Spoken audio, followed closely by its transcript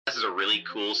This is a really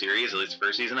cool series, at least the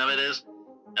first season of it is,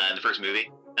 the first movie.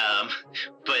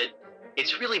 But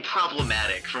it's really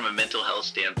problematic from a mental health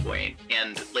standpoint.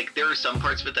 And like, there are some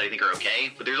parts of it that I think are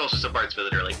okay, but there's also some parts of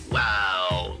it that are like,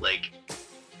 wow, like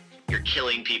you're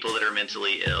killing people that are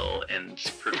mentally ill and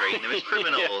portraying them as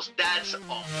criminals. Yeah. That's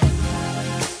awful.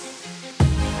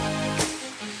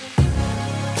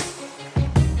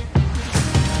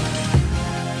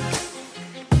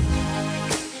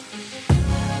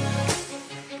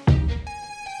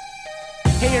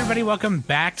 Hey everybody, welcome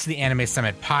back to the Anime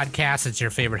Summit podcast. It's your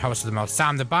favorite host of the most,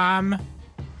 Sam the Bomb,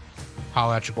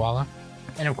 Paula Chiguala.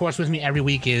 And of course with me every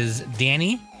week is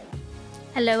Danny.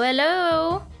 Hello,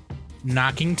 hello.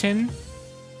 Knockington.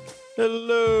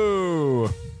 Hello.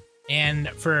 And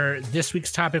for this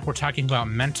week's topic, we're talking about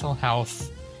mental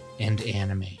health and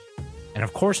anime. And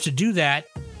of course, to do that,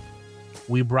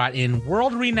 we brought in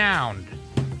world-renowned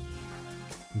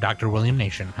Dr. William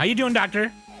Nation. How you doing,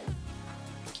 Doctor?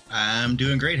 I'm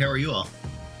doing great. How are you all?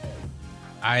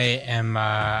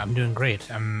 I'm doing great.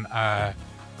 I'm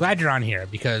glad you're on here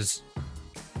because,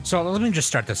 so let me just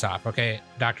start this off, okay,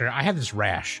 Doctor? I have this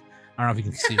rash. I don't know if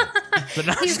you can see it.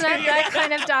 But He's not that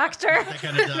kind of doctor. That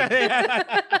kind of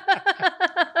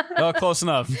doctor. Well, close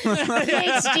enough.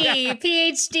 PhD.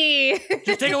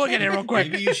 Just take a look at it real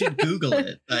quick. Maybe you should Google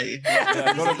it.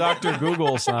 Yeah, go to Dr.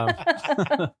 Google, Sam.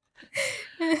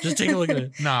 Just take a look at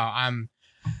it.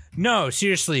 No,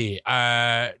 seriously,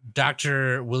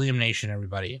 Dr. William Nation,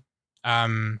 everybody.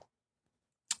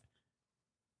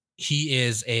 He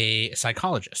is a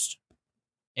psychologist,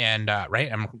 and right,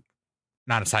 I'm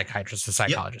not a psychiatrist, a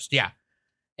psychologist. Yep.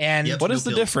 Yeah, and what is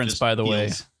the difference, by the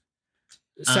way?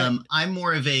 I'm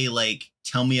more of a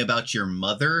tell me about your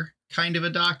mother kind of a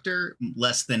doctor,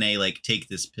 less than a take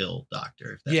this pill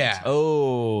doctor. If that makes sense.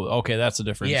 Oh, okay, that's the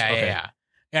difference. Yeah, okay. yeah.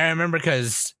 And I remember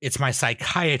because it's my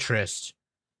psychiatrist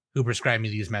who prescribed me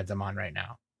these meds I'm on right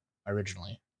now,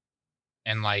 originally.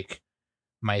 And my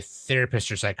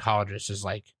therapist or psychologist is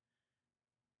like,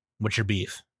 what's your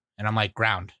beef? And I'm like,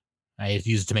 ground. I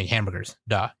use it to make hamburgers.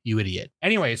 Duh, you idiot.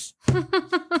 Anyways.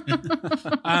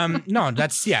 No,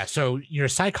 that's, yeah. So you're a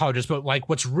psychologist, but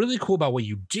what's really cool about what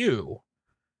you do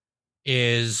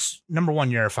is, number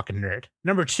one, you're a fucking nerd.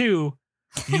 Number two,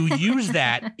 you use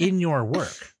that in your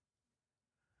work.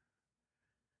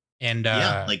 And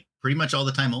yeah, pretty much all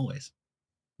the time, always.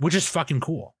 Which is fucking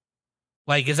cool.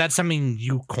 Is that something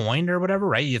you coined or whatever,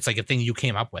 right? It's a thing you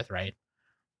came up with, right?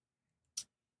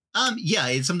 Yeah,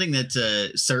 it's something that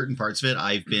certain parts of it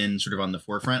I've been sort of on the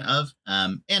forefront of.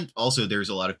 And also there's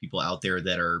a lot of people out there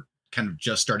that are kind of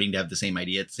just starting to have the same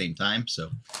idea at the same time. So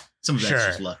some of that's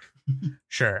just luck.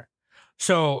 Sure.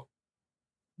 So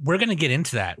we're going to get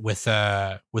into that with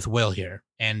Will here.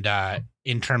 And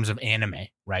in terms of anime,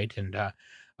 right? And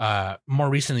more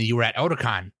recently, you were at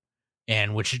Otakon,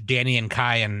 and which Danny and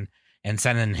Kai and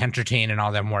Sen and Entertain and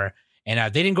all them were,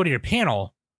 and they didn't go to your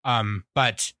panel,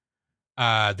 but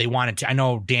they wanted to. I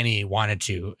know Danny wanted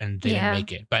to, and they didn't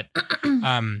make it. But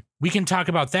we can talk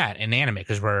about that in anime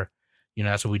because we're,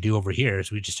 that's what we do over here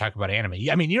is we just talk about anime.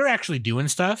 I mean, you're actually doing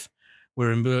stuff,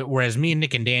 whereas me and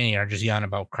Nick and Danny are just yelling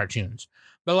about cartoons.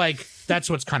 But that's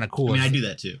what's kind of cool. I mean, I do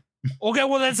that too. Okay,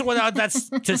 well that's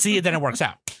to see it. Then it works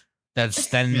out.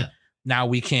 Now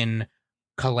we can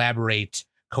collaborate,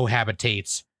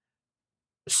 cohabitate,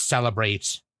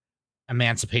 celebrate,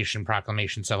 Emancipation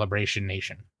Proclamation, Celebration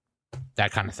Nation,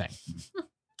 that kind of thing.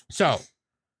 So,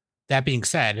 that being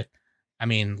said, I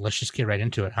mean, let's just get right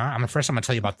into it, huh? I'm going to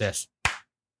tell you about this.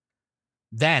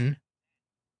 Then,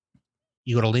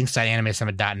 you go to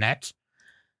links.animesummit.net,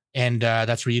 and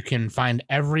that's where you can find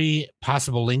every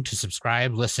possible link to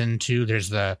subscribe, listen to. There's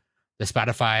the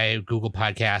Spotify, Google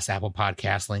Podcasts, Apple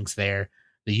Podcasts links there,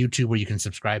 the YouTube where you can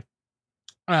subscribe.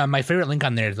 My favorite link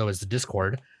on there, though, is the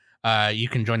Discord. You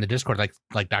can join the Discord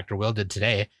like Dr. Will did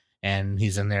today, and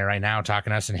he's in there right now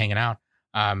talking to us and hanging out.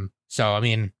 So, I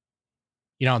mean,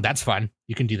 that's fun.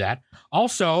 You can do that.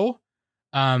 Also,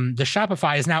 the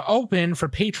Shopify is now open for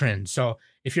patrons. So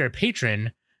if you're a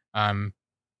patron,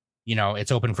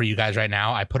 it's open for you guys right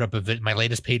now. I put up my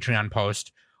latest Patreon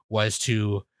post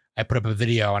I put up a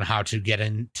video on how to get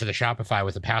into the Shopify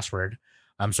with a password.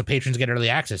 So patrons get early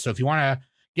access. So if you want to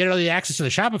get early access to the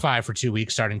Shopify for 2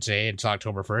 weeks, starting today until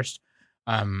October 1st,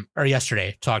 or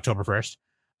yesterday till October 1st,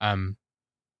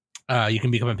 you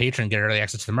can become a patron and get early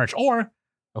access to the merch. Or,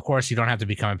 of course, you don't have to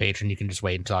become a patron. You can just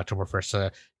wait until October 1st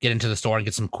to get into the store and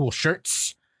get some cool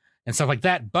shirts and stuff like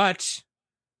that. But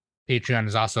Patreon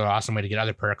is also an awesome way to get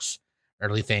other perks,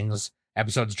 early things.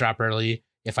 Episodes drop early.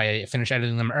 If I finish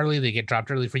editing them early, they get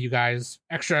dropped early for you guys.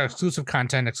 Extra exclusive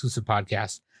content, exclusive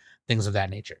podcasts, things of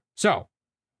that nature. So,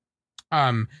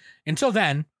 Until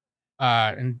then,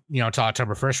 and until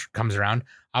October 1st comes around,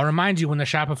 I'll remind you when the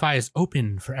Shopify is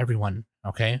open for everyone.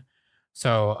 Okay,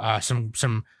 so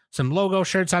some logo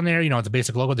shirts on there. It's a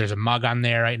basic logo. There's a mug on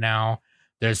there right now.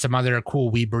 There's some other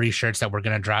cool Weebery shirts that we're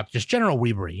gonna drop. Just general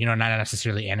Weebery, not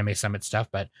necessarily Anime Summit stuff,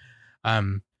 but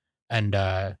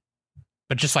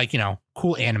just like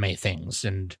cool anime things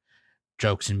and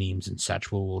jokes and memes and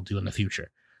such. We'll do in the future.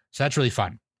 So that's really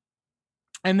fun.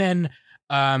 And then,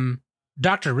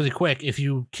 Doctor, really quick, if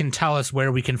you can tell us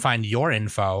where we can find your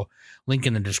info, link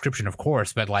in the description, of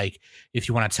course. But like, if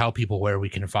you want to tell people where we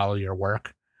can follow your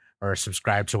work or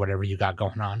subscribe to whatever you got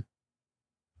going on.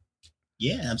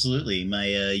 Yeah, absolutely. My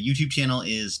YouTube channel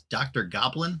is Dr.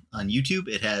 Goblin on YouTube.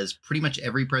 It has pretty much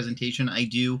every presentation I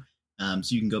do. So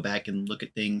you can go back and look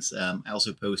at things. I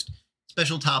also post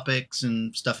special topics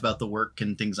and stuff about the work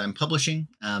and things I'm publishing.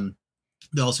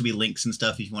 There'll also be links and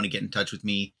stuff if you want to get in touch with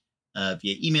me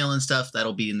via email and stuff.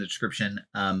 That'll be in the description.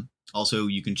 Also,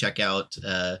 you can check out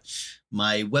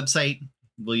my website,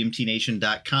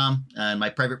 williamtnation.com. And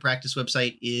my private practice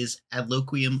website is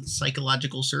Adloquium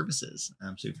Psychological Services.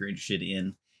 So if you're interested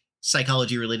in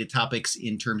psychology-related topics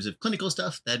in terms of clinical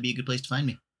stuff, that'd be a good place to find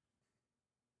me.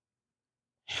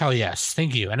 Hell yes.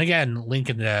 Thank you. And again, link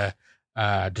in the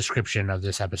description of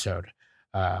this episode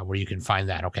where you can find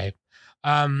that. Okay.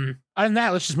 Other than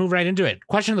that, let's just move right into it.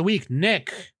 Question of the week.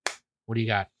 Nick, what do you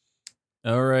got?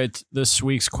 All right. This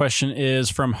week's question is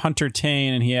from Hunter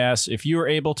Tane, and he asks, if you were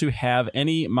able to have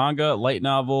any manga, light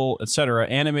novel, etc.,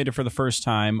 animated for the first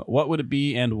time, what would it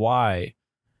be and why?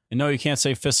 And no, you can't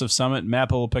say Fists of Summit.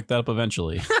 Mappa will pick that up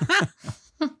eventually.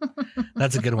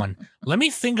 That's a good one. Let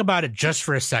me think about it just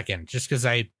for a second, just because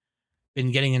I've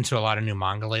been getting into a lot of new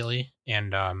manga lately.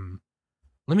 And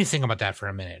let me think about that for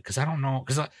a minute, because I don't know.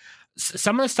 Because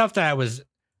some of the stuff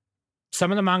some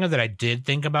of the manga that I did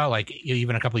think about, like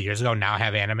even a couple of years ago, now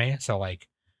have anime. So like,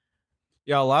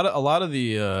 yeah, a lot of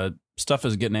the stuff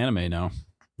is getting anime now.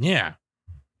 Yeah,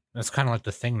 that's kind of like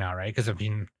the thing now, right? Because I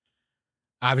mean,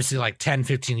 obviously, like 10,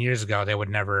 15 years ago, they would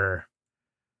never.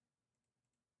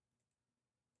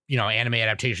 Anime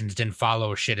adaptations didn't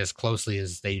follow shit as closely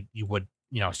as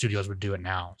studios would do it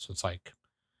now. So it's like,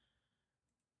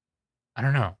 I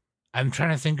don't know. I'm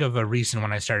trying to think of a recent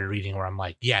one I started reading where I'm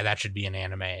like, yeah, that should be an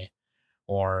anime,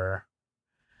 or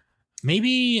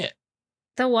maybe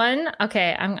the one.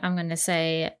 Okay, I'm going to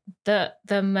say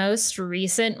the most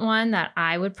recent one that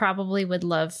I would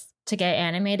love to get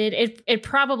animated. It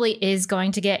probably is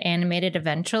going to get animated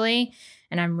eventually,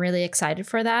 and I'm really excited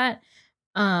for that.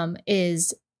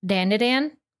 Is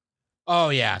Dandadan. Oh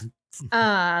yeah.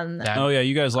 Oh yeah,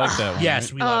 you guys like that one.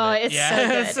 Yes, right? we love it.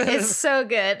 It's so good. It's so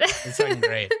good. It's fucking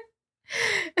great.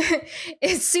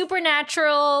 It's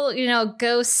supernatural,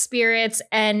 ghost spirits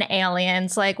and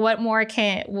aliens. Like, what more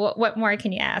can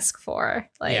you ask for?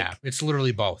 Like, yeah, it's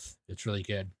literally both. It's really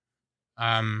good.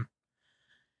 Yeah,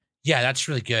 that's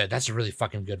really good. That's a really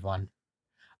fucking good one.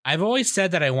 I've always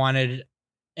said that I wanted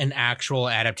an actual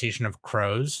adaptation of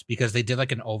Crows because they did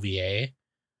like an OVA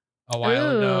a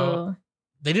while ago.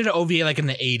 They did an OVA like in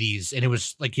the 80s, and it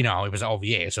was like, it was an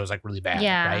OVA, so it was like really bad,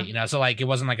 right? So like it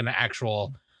wasn't like an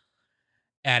actual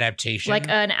adaptation, like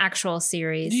an actual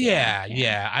series.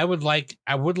 Yeah. I would like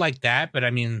that, but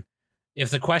I mean, if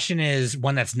the question is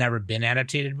one that's never been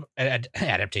adapted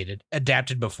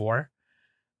before,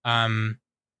 maybe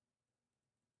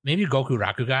Goku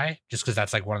Rakugai, just because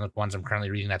that's like one of the ones I'm currently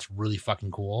reading that's really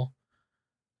fucking cool.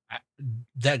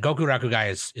 That Goku Rakugai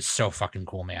is so fucking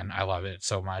cool, man. I love it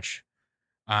so much.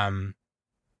 And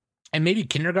maybe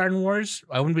Kindergarten Wars.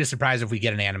 I wouldn't be surprised if we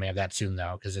get an anime of that soon,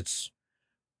 though, because it's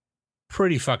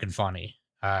pretty fucking funny.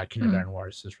 Kindergarten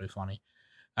Wars is really funny.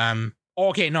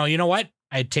 Okay, no, you know what?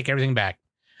 I take everything back.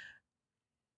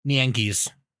 Nyankees.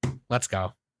 Let's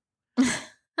go.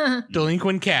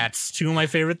 Delinquent Cats. Two of my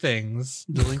favorite things.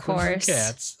 Delinquent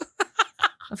Cats.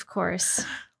 Of course.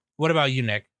 What about you,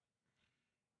 Nick?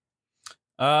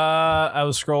 I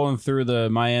was scrolling through the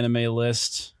My Anime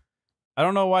list. I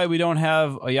don't know why we don't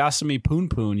have a Yasumi Poon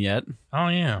Poon yet. Oh,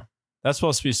 yeah. That's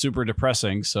supposed to be super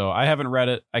depressing, so I haven't read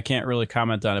it. I can't really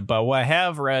comment on it. But what I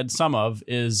have read some of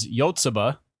is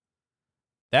Yotsuba.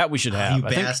 That we should have. You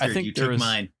bastard, I think you took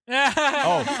mine.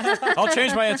 Oh, I'll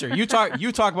change my answer. You talk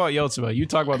about Yotsuba. You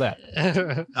talk about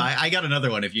that. I got another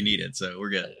one if you need it, so we're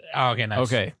good. Oh, okay, nice.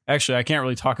 Okay. Actually, I can't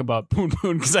really talk about Poon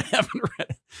Poon because I haven't read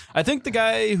it. I think the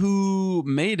guy who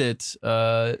made it,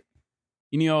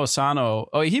 Inio Asano.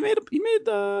 Oh, he made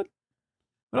the.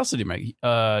 What else did he make?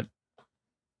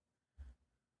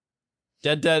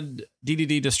 Dead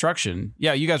DDD Destruction.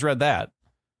 Yeah, you guys read that.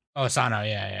 Oh, Asano.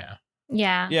 Yeah.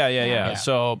 Yeah.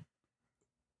 So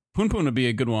Poon Poon would be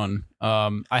a good one.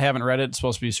 I haven't read it. It's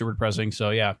supposed to be super depressing. So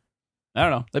yeah, I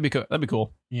don't know. That'd be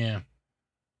cool. Yeah.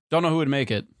 Don't know who would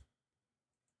make it.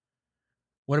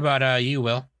 What about you,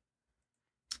 Will?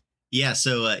 Yeah,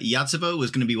 so Yatsubo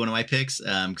was going to be one of my picks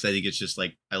because I think it's just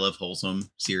like I love wholesome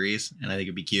series and I think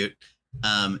it'd be cute.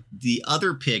 The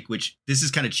other pick, which this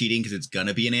is kind of cheating because it's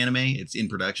gonna be an anime, it's in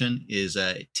production, is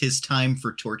 "'Tis Time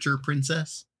for Torture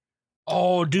Princess."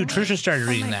 Oh, dude, Trisha started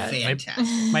reading my that. God.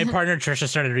 Fantastic. My partner Trisha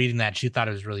started reading that. She thought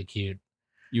it was really cute.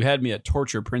 You had me at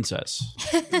Torture Princess.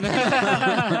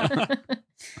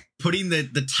 Putting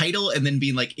the title and then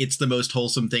being like it's the most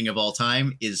wholesome thing of all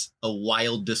time is a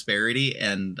wild disparity,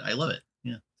 and I love it.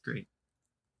 Yeah, it's great.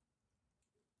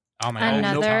 Oh my God.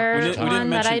 Another we didn't one that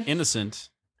mention I'd Innocent.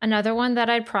 Another one that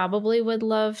I probably would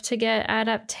love to get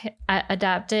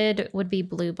adapted would be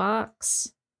Blue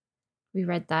Box. We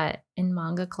read that in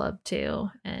Manga Club too,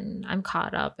 and I'm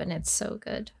caught up, and it's so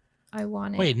good. I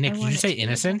want it. Wait, Nick, I did want you it say to be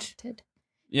Innocent? adapted.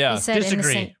 Yeah. He said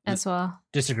disagree. Innocent as well.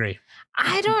 Disagree.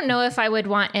 I don't know if I would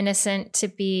want Innocent to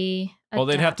be. Well,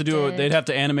 they'd have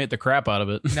to animate the crap out of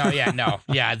it. No, yeah, no.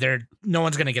 Yeah, no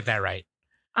one's gonna get that right.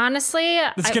 Honestly,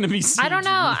 It's gonna be. I don't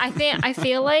know. CG. I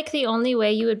feel like the only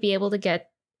way you would be able to get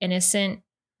Innocent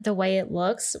the way it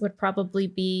looks would probably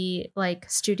be like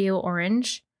Studio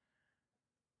Orange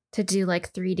to do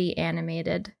like 3D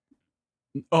animated.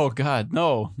 Oh God,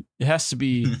 no! It has to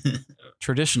be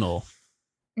traditional.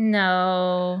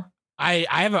 No. I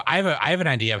have an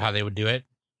idea of how they would do it.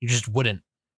 You just wouldn't.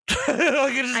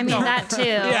 Like, you just I mean don't. that too.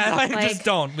 Yeah, like, Like, just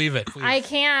don't leave it. Please. I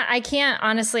can't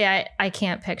honestly I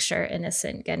can't picture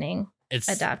Innocent getting It's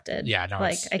adapted. Yeah, no.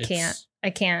 Like I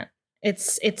can't.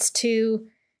 It's too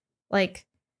like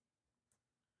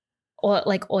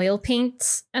oil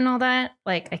paints and all that.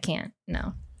 Like I can't.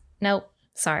 No. Nope.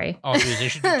 Sorry. Oh, dude, they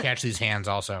should do Catch These Hands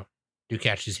also. Do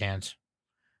Catch These Hands.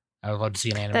 I would love to see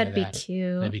an anime That'd of be that.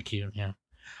 cute. That'd be cute. Yeah.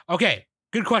 Okay.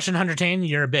 Good question, Hunter Tane.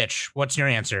 You're a bitch. What's your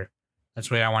answer? That's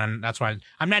what I want. That's why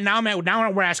I'm not now.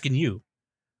 Now we're asking you.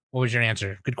 What was your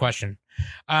answer? Good question.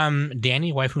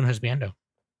 Danny, waifu and husbando.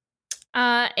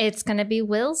 It's gonna be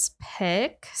Will's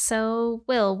pick. So,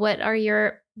 Will, what are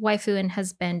your waifu and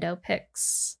husbando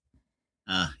picks?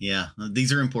 Yeah,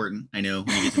 these are important. I know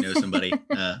when you get to know somebody.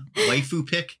 Waifu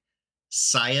pick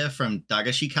Saya from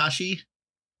Dagashikashi.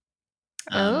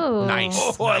 Oh, nice.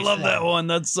 Oh, I love that one.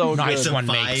 That's so Nice It's good. a one,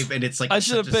 mate. 5, and it's like I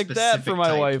should have such a picked that for specific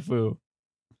my type. waifu.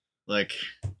 Like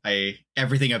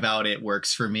everything about it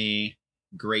works for me.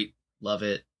 Great, love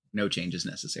it. No changes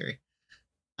necessary.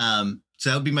 So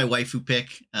that would be my waifu pick.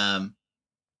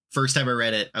 First time I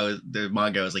read it, the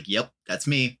manga. I was like, "Yep, that's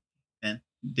me," and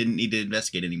didn't need to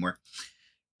investigate anymore.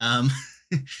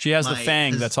 She has the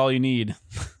fang. That's all you need.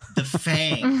 The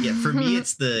fang. Yeah, for me,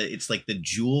 it's like the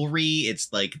jewelry.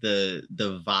 It's like the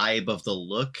vibe of the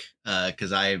look.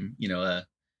 Because I'm a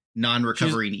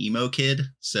non-recovering emo kid.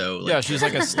 So like, Yeah, she's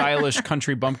like a stylish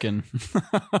country bumpkin.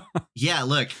 yeah,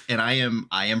 look, and I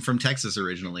am from Texas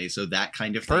originally, so that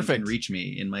kind of thing Perfect. can reach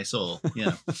me in my soul.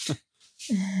 Yeah.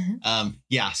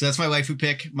 Yeah, so that's my waifu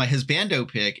pick. My husbando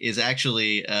pick is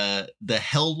actually the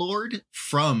Hell Lord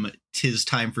from "'Tis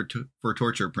Time for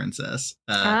Torture Princess."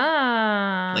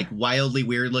 Like wildly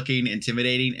weird looking,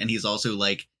 intimidating, and he's also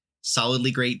like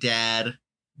solidly great dad,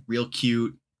 real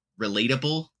cute,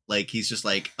 relatable. Like he's just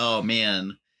like, oh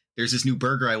man, there's this new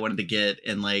burger I wanted to get,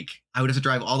 and like I would have to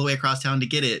drive all the way across town to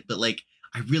get it, but like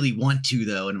I really want to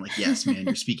though, and I'm like, yes, man,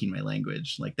 you're speaking my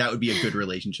language. Like that would be a good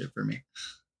relationship for me.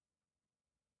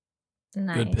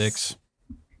 Nice. Good picks.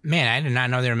 Man, I did not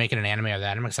know they were making an anime of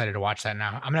that. I'm excited to watch that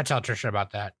now. I'm gonna tell Trisha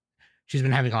about that. She's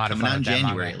been having a lot of Coming fun out in with that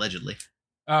January, manga. allegedly.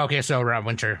 Oh, okay, so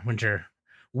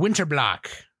winter block.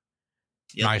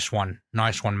 Yep. Nice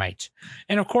one, mate.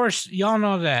 And of course, y'all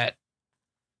know that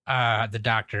the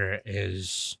doctor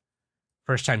is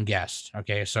first time guest.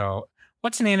 Okay, so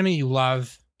what's an anime you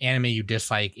love, anime you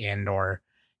dislike, and or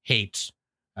hate?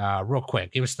 Real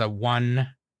quick, give us the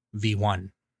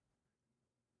 1v1.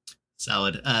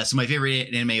 Solid. So my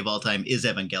favorite anime of all time is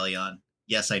Evangelion.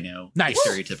 Yes, I know. Nice. It's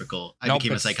stereotypical. I Nope,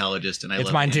 became a it's- psychologist, and I it's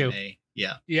love mine anime. too.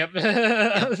 Yeah.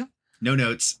 Yep. No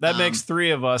notes. That makes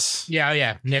 3 of us.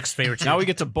 Yeah. Nick's favorite. Too. Now we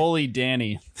get to bully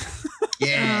Danny.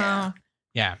 Yeah.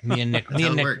 Yeah, me and Nick. That's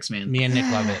how it works, man. Me and Nick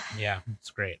love it. Yeah,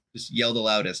 it's great. Just yell the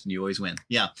loudest, and you always win.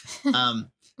 Yeah.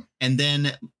 And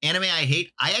then anime I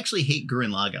hate. I actually hate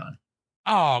Gurren Lagann.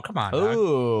 Oh, come on. dog.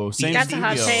 Oh, same That's a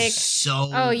hot studio. take.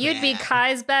 So. Oh, you'd be bad.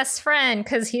 Kai's best friend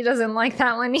because he doesn't like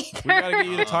that one either. We gotta get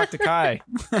you to talk to Kai.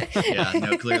 Yeah.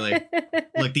 No. Clearly.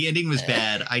 Look, the ending was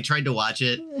bad. I tried to watch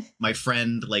it. My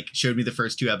friend like showed me the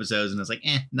first 2 episodes, and I was like,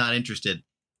 not interested.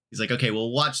 He's like, okay,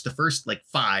 well, watch the first like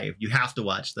 5. You have to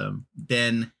watch them.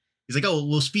 Then He's like, oh,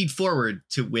 we'll speed forward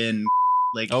to when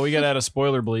like. Oh, we got to add a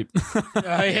spoiler bleep.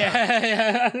 Oh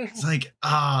yeah. It's like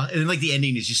and then like the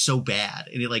ending is just so bad,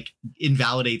 and it like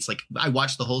invalidates. Like I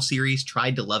watched the whole series,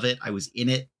 tried to love it. I was in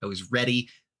it. I was ready.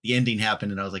 The ending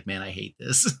happened, and I was like, man, I hate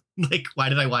this. Like, why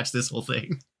did I watch this whole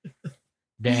thing?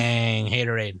 Dang,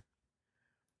 haterade.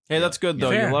 Hey, that's good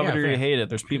though. Fair, you love yeah, it or fair. you hate it.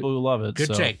 There's people who love it. Good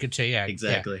so. take. Good take. Yeah,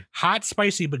 Exactly. Yeah. Hot,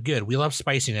 spicy, but good. We love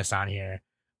spiciness on here.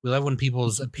 We love when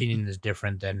people's opinion is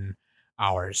different than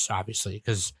ours, obviously,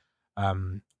 because a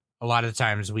lot of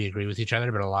times we agree with each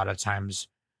other, but a lot of times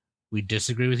we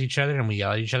disagree with each other and we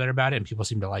yell at each other about it, and people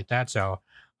seem to like that. So,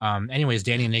 anyways,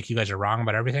 Danny and Nick, you guys are wrong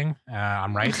about everything.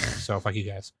 I'm right. So fuck you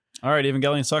guys. All right,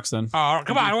 Evangelion sucks then. Oh,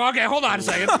 come on. Well, okay, hold on a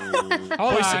second.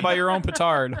 Hold Hoisted on. by your own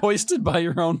petard. Hoisted by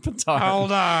your own petard.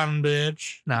 Hold on,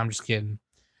 bitch. No, I'm just kidding.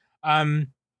 Well,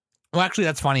 actually,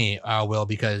 that's funny, Will,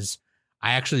 because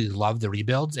I actually love the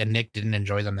rebuilds, and Nick didn't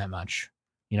enjoy them that much.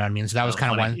 You know what I mean? So that was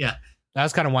kind of one. Yeah. That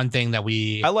was kind of one thing that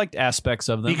we. I liked aspects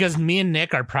of them. Because me and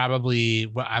Nick are probably.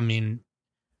 Me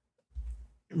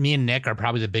and Nick are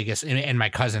probably the biggest, and my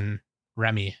cousin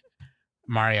Remy,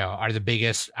 Mario, are the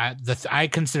biggest. I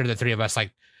consider the three of us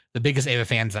like the biggest Eva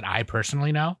fans that I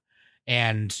personally know,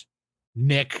 and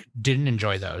Nick didn't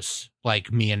enjoy those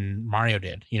like me and Mario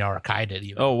did, or Kai did.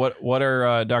 Even. Oh, what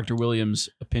are Dr. Williams'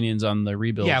 opinions on the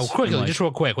rebuilds? Yeah, quickly, And, like, just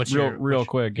real quick. What's real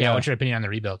quick? Yeah, what's your opinion on the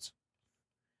rebuilds?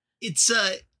 It's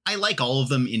I like all of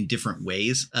them in different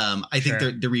ways. I think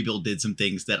Sure. the rebuild did some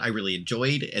things that I really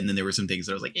enjoyed, and then there were some things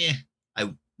that I was like,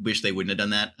 I wish they wouldn't have done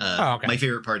that. Okay. My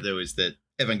favorite part though is that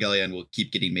Evangelion will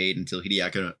keep getting made until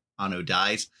Hideaki Anno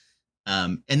dies,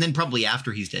 and then probably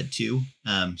after he's dead too.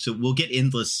 So we'll get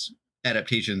endless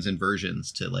adaptations and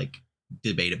versions to like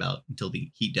debate about until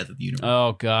the heat death of the universe.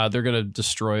 Oh god, they're gonna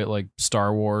destroy it like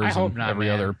Star Wars I hope and not, every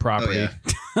man. other property.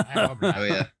 Oh, I hope not. Oh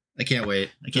yeah, I can't wait.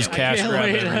 I can't Just wait. cash can't grab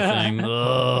wait. everything.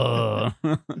 Ugh.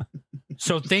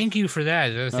 So thank you for that.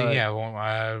 The thing, All right. yeah,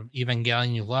 well,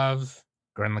 Evangelion you love.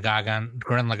 Gurren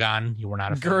Lagann, you were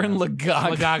not a fan Gurren of.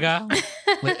 Lagann.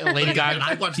 Lady Gaga.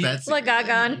 I watched that. Like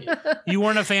Gagan. You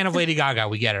weren't a fan of Lady Gaga.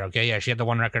 We get it. Okay. Yeah. She had the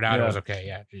one record out. It Yeah. was okay.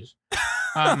 Yeah. Jeez.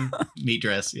 Meat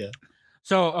dress. Yeah.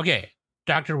 So, okay.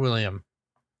 Dr. William,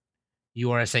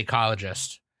 you are a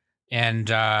psychologist. And,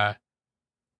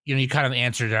 you kind of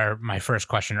answered my first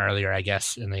question earlier, I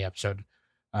guess, in the episode.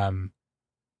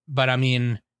 But I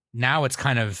mean, now it's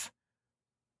kind of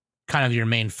your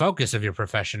main focus of your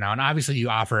profession now. And obviously you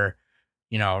offer,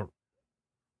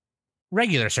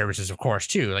 regular services, of course,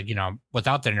 too, like,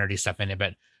 without the nerdy stuff in it.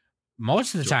 But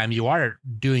most of the Sure. time you are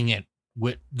doing it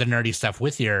with the nerdy stuff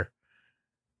with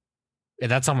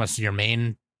that's almost your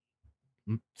main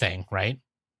thing, right?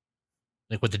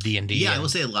 Like with the D&D. Yeah, I will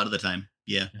say a lot of the time.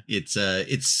 Yeah, it's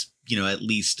at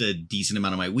least a decent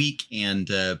amount of my week, and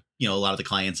a lot of the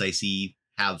clients I see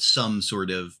have some sort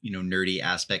of nerdy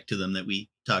aspect to them that we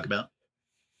talk about.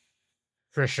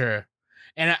 For sure.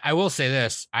 And I will say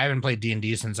this, I haven't played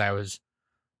D&D since I was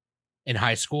in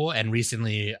high school, and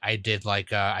recently I did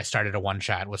I started a one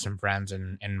shot with some friends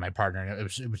and my partner, and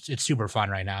it's super fun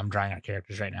right now. I'm drawing our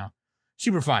characters right now.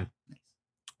 Super fun.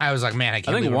 I was like, man, I can't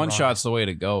I think believe one we're going- shot's the way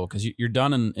to go because you're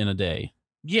done in a day.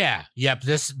 Yeah. Yep.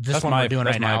 This That's one my we're doing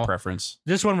that's right my now. preference.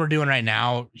 This one we're doing right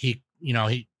now, he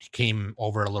came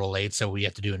over a little late, so we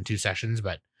have to do it in 2 sessions.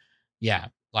 But yeah,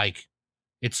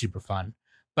 it's super fun.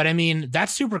 But I mean,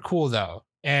 that's super cool though.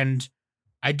 And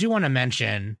I do want to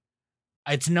mention,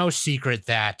 it's no secret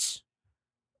that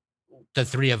the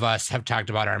three of us have talked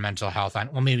about our mental health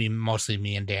maybe mostly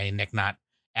me and Danny, Nick, not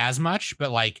as much,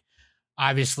 but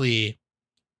obviously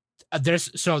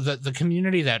the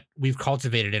community that we've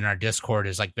cultivated in our Discord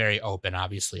is very open,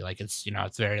 obviously. It's,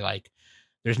 it's very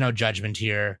there's no judgment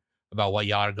here about what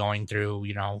y'all are going through.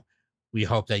 We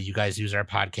hope that you guys use our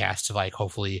podcast to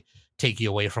hopefully take you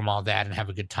away from all that and have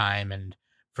a good time and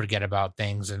forget about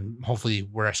things. And hopefully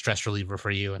we're a stress reliever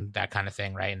for you and that kind of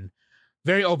thing. Right. And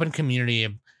very open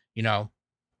community, not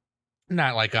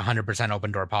 100%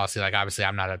 open door policy. Obviously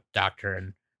I'm not a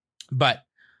doctor but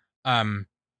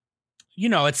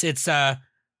it's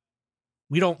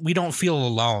we don't feel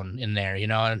alone in there,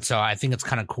 and so I think it's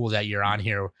kind of cool that you're on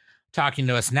here talking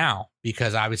to us now,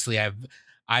 because obviously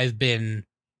I've been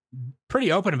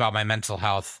pretty open about my mental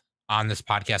health on this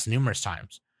podcast numerous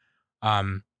times,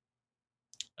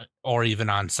 or even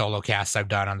on solo casts I've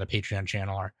done on the Patreon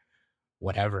channel or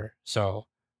whatever. So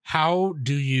how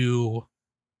do you,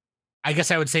 I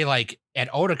guess I would say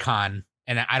at Otakon,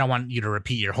 and I don't want you to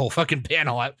repeat your whole fucking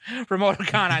panel from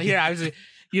Otakon on here. Obviously,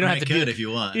 you don't have to do it if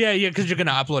you want. Yeah, because you're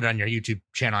gonna upload it on your YouTube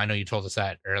channel. I know you told us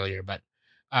that earlier, but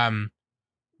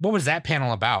what was that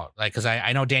panel about? Because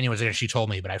I know Daniel was there. She told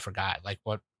me, but I forgot.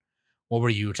 What What were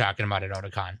you talking about at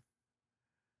Otakon?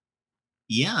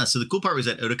 Yeah, so the cool part was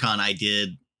at Otakon, I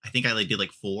think I did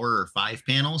like 4 or 5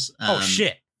 panels. Oh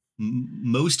shit!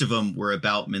 Most of them were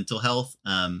about mental health.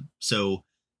 So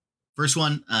first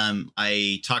one,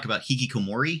 I talk about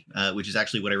hikikomori, which is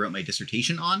actually what I wrote my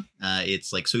dissertation on.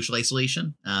 It's like social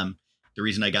isolation. The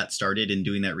reason I got started in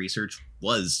doing that research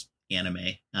was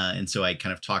anime, and so I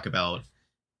kind of talk about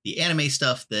the anime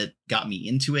stuff that got me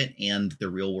into it and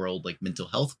the real world like mental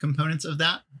health components of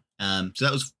that. So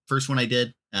that was the first one I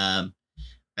did. I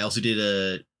also did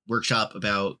a workshop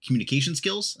about communication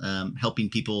skills, helping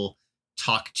people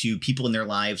talk to people in their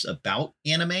lives about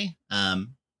anime,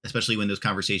 especially when those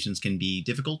conversations can be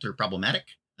difficult or problematic.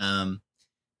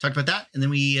 Talked about that. And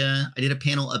then I did a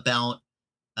panel about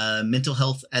mental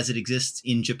health as it exists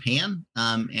in Japan,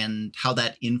 and how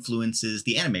that influences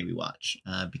the anime we watch,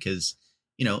 because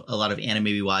a lot of anime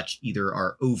we watch either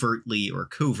are overtly or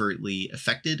covertly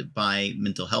affected by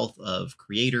mental health of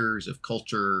creators, of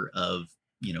culture, of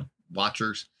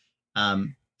watchers.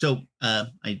 So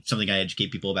something I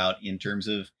educate people about in terms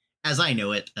of, as I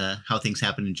know it, how things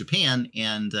happen in Japan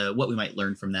and what we might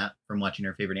learn from that from watching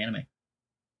our favorite anime.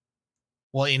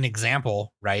 Well, an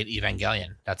example, right?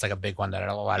 Evangelion. That's like a big one that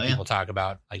a lot of people talk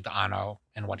about, like the Anno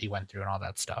and what he went through and all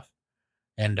that stuff.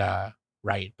 And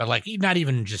right, but like not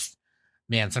even just,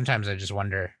 man. Sometimes I just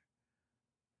wonder.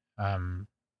 We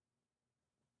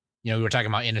were talking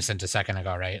about Innocent a second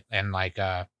ago, right? And like,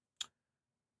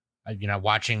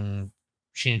 watching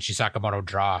Shinichi Sakamoto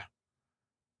draw,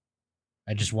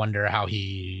 I just wonder how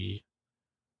he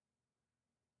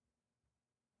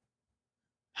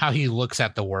looks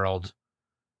at the world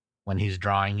when he's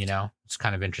drawing. It's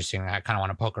kind of interesting. I kind of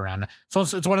want to poke around. So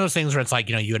it's one of those things where it's like,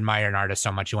 you admire an artist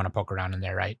so much you want to poke around in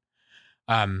there, right?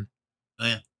 Oh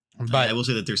yeah. But I will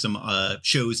say that there's some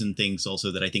shows and things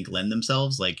also that I think lend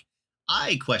themselves. Like,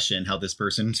 I question how this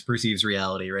person perceives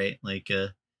reality, right? Like,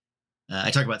 I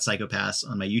talk about Psycho-Pass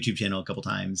on my YouTube channel a couple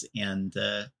times, and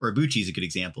Urabuchi is a good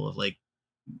example of like,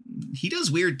 he does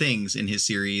weird things in his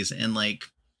series, and like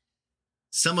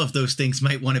some of those things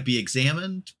might want to be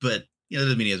examined, but that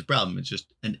doesn't mean he has a problem. It's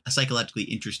just a psychologically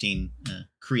interesting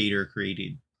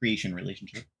creation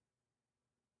relationship.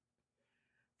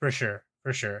 For sure.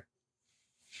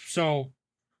 So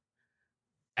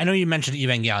I know you mentioned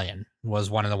Evangelion was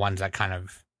one of the ones that kind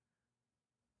of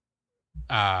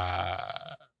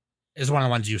is one of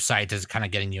the ones you cite as kind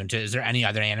of getting you into. Is there any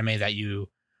other anime that you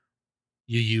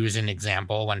use an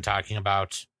example when talking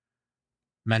about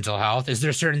mental health? Is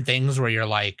there certain things where you're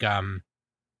like, or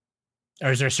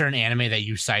is there a certain anime that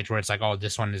you cite where it's like, oh,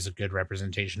 this one is a good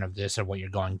representation of this or what you're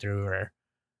going through or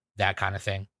that kind of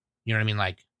thing? You know what I mean?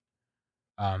 Like,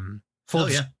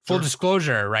 full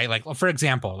disclosure, right? Like, for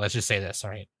example, let's just say this. All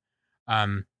right.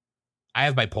 I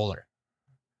have bipolar.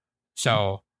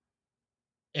 So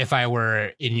if I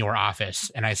were in your office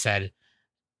and I said,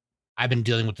 I've been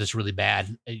dealing with this really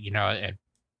bad, and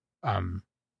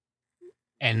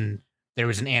there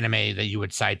was an anime that you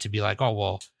would cite to be like, oh,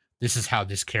 well, this is how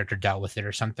this character dealt with it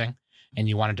or something, and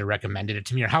you wanted to recommend it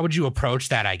to me, or how would you approach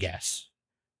that, I guess?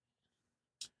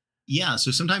 Yeah,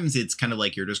 so sometimes it's kind of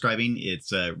like you're describing.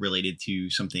 It's related to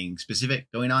something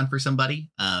specific going on for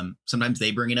somebody. Sometimes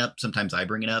they bring it up. Sometimes I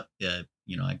bring it up. I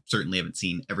certainly haven't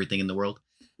seen everything in the world.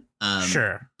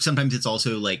 Sure. Sometimes it's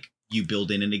also like you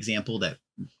build in an example that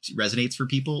resonates for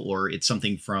people, or it's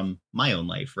something from my own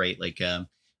life, right? Like,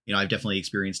 I've definitely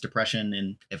experienced depression,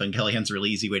 and Evangelion's a really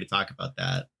easy way to talk about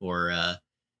that. Or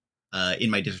in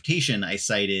my dissertation, I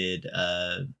cited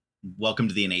Welcome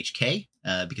to the NHK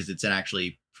because it's an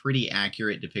actually pretty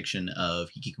accurate depiction of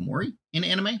hikikomori in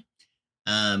anime.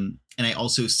 And I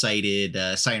also cited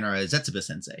Sayonara Zetsuba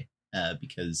Sensei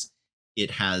because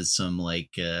it has some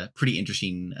like pretty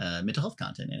interesting mental health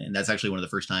content in it. And that's actually one of the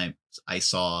first times I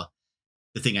saw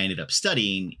the thing I ended up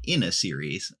studying in a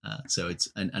series. So it's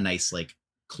a nice like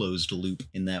closed loop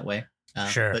in that way.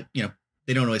 Sure. But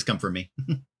they don't always come from me.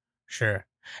 Sure.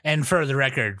 And for the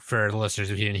record, for the listeners,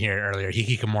 if you didn't hear it earlier,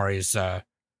 hikikomori is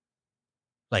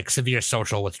like severe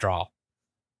social withdrawal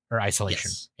or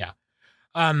isolation. Yes.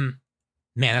 Yeah. Man,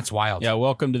 that's wild. Yeah.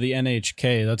 Welcome to the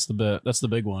NHK. That's the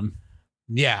big one.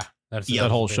 Yeah.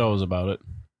 That whole show is about it.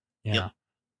 Yeah. Yep.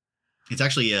 It's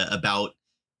actually about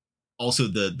also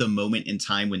the moment in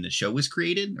time when the show was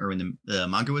created, or when the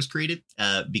manga was created,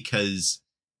 because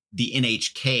the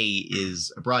NHK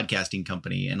is a broadcasting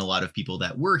company, and a lot of people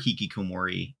that were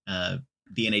hikikomori,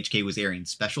 the NHK was airing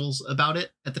specials about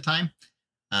it at the time.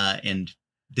 And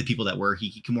the people that were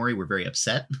hikikomori were very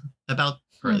upset about,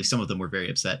 or at least some of them were very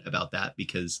upset about that,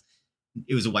 because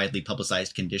it was a widely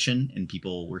publicized condition and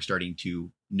people were starting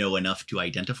to know enough to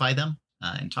identify them.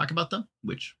 and talk about them,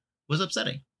 which was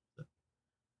upsetting.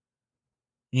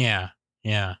 Yeah.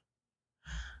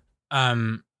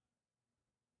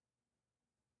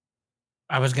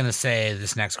 I was gonna say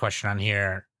this next question on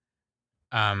here,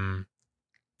 but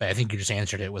I think you just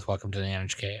answered it with "Welcome to the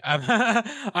NHK."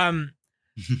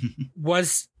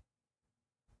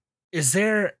 Is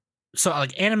there so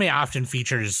like anime often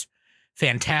features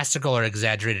fantastical or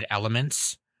exaggerated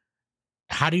elements?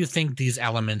 How do you think these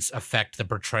elements affect the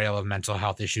portrayal of mental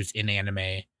health issues in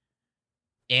anime?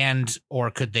 And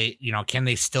or could they, can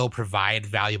they still provide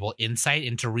valuable insight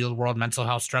into real world mental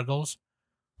health struggles?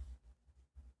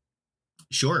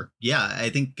 Sure. Yeah, I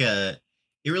think it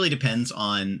really depends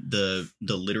on the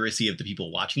literacy of the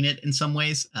people watching it in some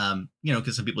ways.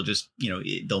 Because some people just,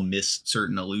 they'll miss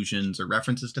certain allusions or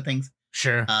references to things.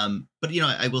 Sure. But,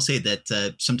 I will say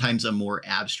that sometimes a more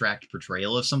abstract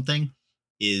portrayal of something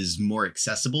is more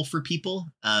accessible for people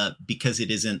because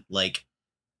it isn't like,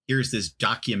 here's this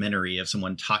documentary of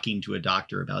someone talking to a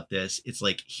doctor about this. It's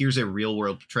like, here's a real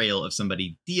world portrayal of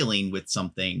somebody dealing with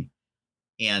something.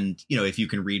 And, if you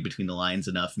can read between the lines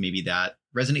enough, maybe that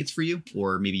resonates for you,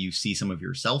 or maybe you see some of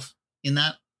yourself in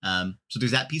that. So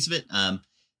there's that piece of it.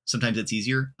 Sometimes it's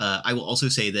easier. I will also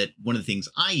say that one of the things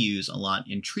I use a lot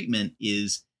in treatment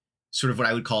is sort of what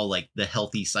I would call like the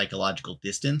healthy psychological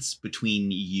distance between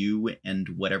you and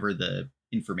whatever the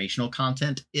informational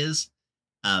content is.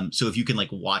 So if you can like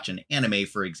watch an anime,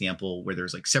 for example, where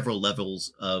there's like several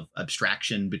levels of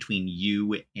abstraction between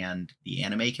you and the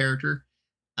anime character,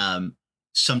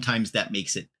 sometimes that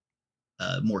makes it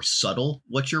more subtle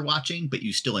what you're watching, but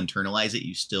you still internalize it.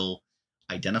 You still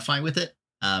identify with it.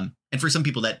 And for some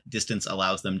people, that distance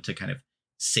allows them to kind of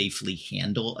safely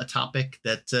handle a topic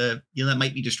that, that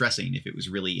might be distressing if it was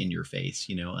really in your face,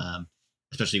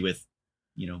 especially with,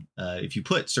 if you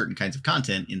put certain kinds of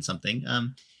content in something,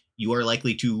 you are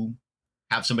likely to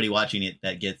have somebody watching it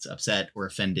that gets upset or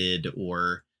offended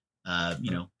or,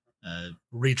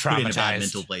 re-traumatized. Put in a bad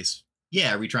mental place.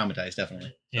 Yeah, re-traumatized,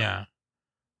 definitely. Yeah.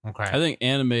 Okay. I think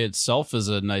anime itself is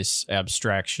a nice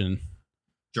abstraction.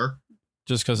 Sure.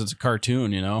 Just because it's a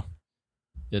cartoon,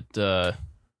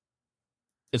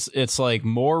 it's like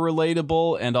more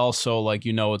relatable and also like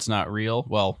it's not real.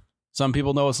 Well, some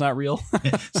people know it's not real.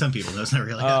 Some people know it's not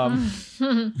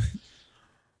real.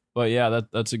 But yeah,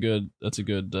 that's a good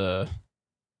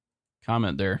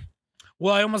comment there.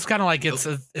 Well, I almost kind of like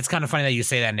it's kind of funny that you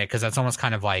say that, Nick, because that's almost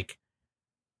kind of like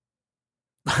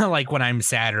like when I'm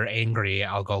sad or angry,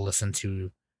 I'll go listen to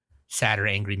sad or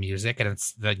angry music, and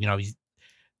it's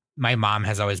my mom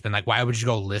has always been like, why would you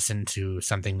go listen to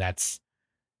something that's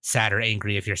sad or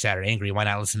angry if you're sad or angry? Why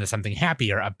not listen to something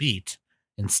happy or upbeat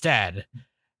instead?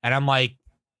 And I'm like,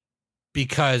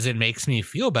 because it makes me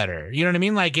feel better. You know what I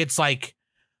mean? Like, it's like,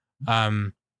 it's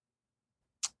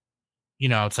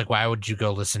like, why would you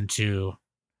go listen to,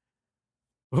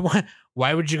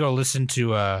 why would you go listen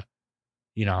to,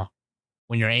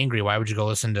 when you're angry, why would you go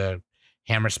listen to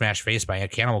Hammer Smash Face by a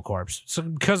Cannibal Corpse? So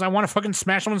because I want to fucking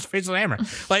smash someone's face with a hammer.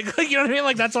 Like, you know what I mean?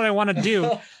 Like, that's what I want to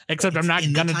do. Except I'm not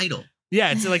gonna. Title.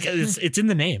 Yeah, it's like it's in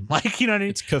the name. Like, you know what I mean?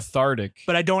 It's cathartic.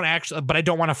 But I don't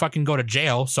want to fucking go to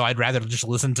jail, so I'd rather just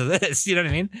listen to this. You know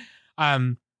what I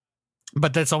mean?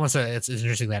 But that's almost it's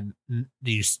interesting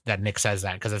that Nick says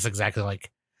that, because it's exactly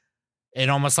like it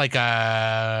almost like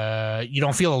you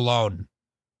don't feel alone,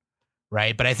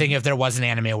 right? But I think if there was an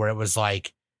anime where it was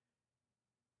like,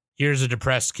 here's a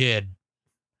depressed kid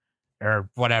or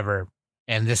whatever,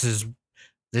 and this is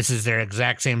their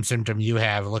exact same symptom you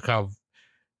have. Look how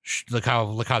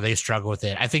they struggle with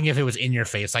it. I think if it was in your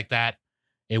face like that,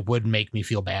 it would make me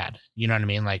feel bad. You know what I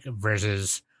mean? Like,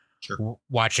 versus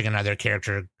watching another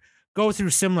character go through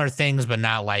similar things, but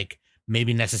not like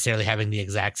maybe necessarily having the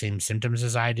exact same symptoms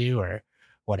as I do or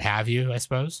what have you, I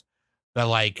suppose. But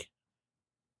like,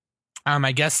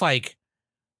 I guess like,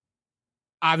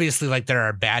 obviously, like, there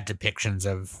are bad depictions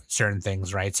of certain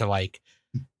things, right? So like,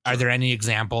 are there any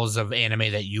examples of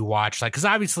anime that you watch? Like, because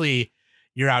obviously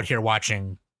you're out here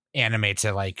watching anime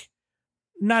to like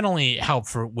not only help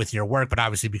with your work, but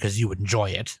obviously because you enjoy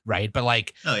it, right? But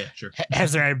like, oh yeah, sure.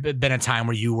 Has there been a time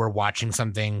where you were watching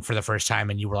something for the first time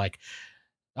and you were like,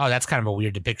 oh, that's kind of a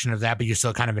weird depiction of that, but you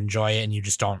still kind of enjoy it and you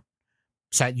just don't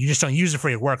use it for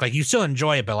your work? Like, you still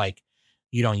enjoy it, but like,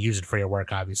 you don't use it for your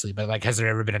work, obviously. But like, has there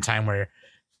ever been a time where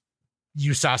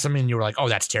you saw something and you were like, oh,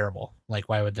 that's terrible? Like,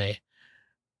 why would they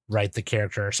write the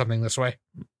character or something this way?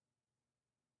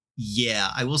 Yeah,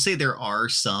 I will say there are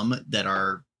some that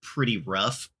are pretty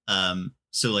rough.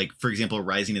 So like, for example,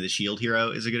 Rising of the Shield Hero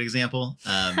is a good example.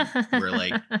 Where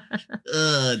like,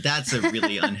 that's a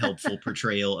really unhelpful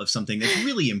portrayal of something that's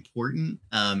really important.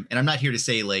 And I'm not here to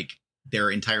say like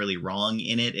they're entirely wrong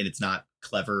in it and it's not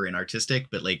clever and artistic,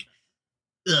 but like,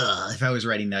 if I was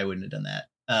writing that, I wouldn't have done that.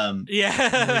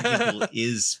 Another example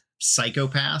is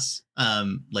Psycho-Pass.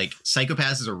 Like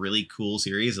Psycho-Pass is a really cool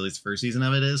series, at least the first season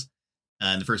of it is,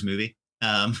 the first movie.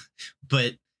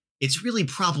 But it's really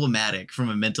problematic from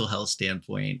a mental health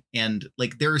standpoint. And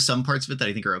like, there are some parts of it that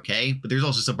I think are okay, but there's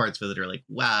also some parts of it that are like,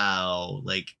 wow,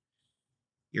 like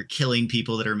you're killing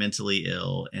people that are mentally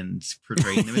ill and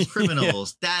portraying them as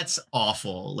criminals. Yeah. That's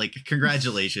awful. Like,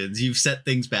 congratulations. You've set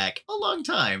things back a long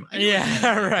time.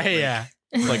 Yeah.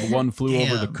 Like One Flew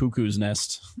Over the Cuckoo's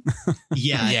Nest.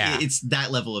 Yeah. It's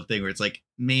that level of thing where it's like,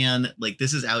 man, like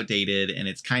this is outdated and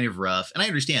it's kind of rough. And I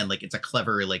understand like it's a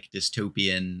clever, like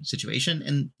dystopian situation.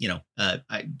 And, you know,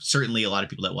 I certainly a lot of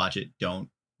people that watch it don't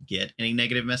get any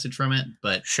negative message from it.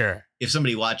 But sure, if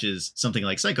somebody watches something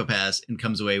like Psycho-Pass and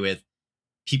comes away with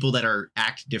people that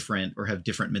act different or have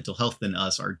different mental health than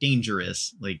us are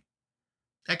dangerous, like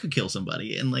that could kill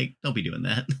somebody. And like, don't be doing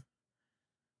that.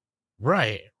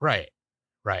 Right.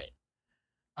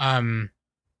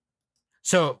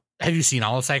 So have you seen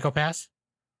all of Psycho-Pass?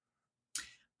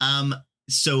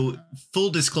 So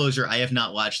full disclosure, I have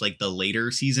not watched like the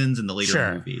later seasons and the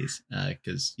later movies,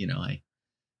 because you know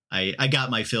I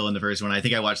got my fill in the first one. I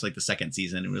think I watched like the second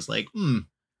season and was like,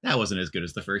 that wasn't as good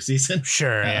as the first season.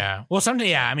 Sure, yeah. Well,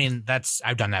 I mean,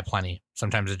 I've done that plenty.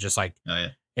 Sometimes it's just like,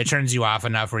 it turns you off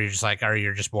enough where you're just like, or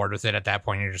you're just bored with it at that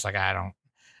point. You're just like, I'm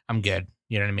good.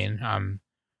 You know what I mean?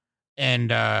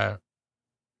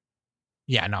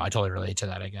 Yeah, no, I totally relate to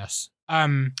that, I guess.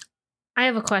 I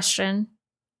have a question.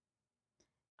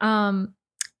 Have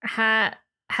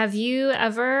you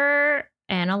ever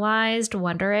analyzed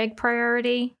Wonder Egg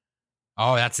Priority?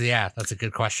 Oh, that's a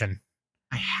good question.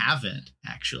 I haven't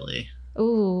actually.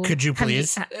 Ooh. Could you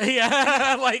please?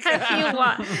 Yeah, like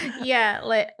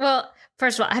well,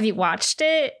 first of all, have you watched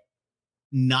it?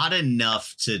 Not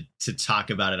enough to talk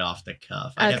about it off the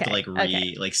cuff. I'd have to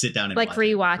like sit down and like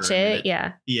rewatch it.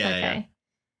 Yeah.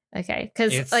 Okay.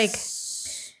 Because like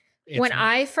when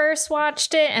I first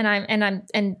watched it, and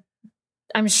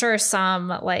I'm sure some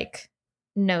like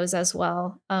knows as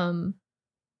well.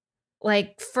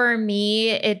 Like for me,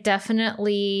 it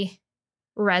definitely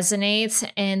resonates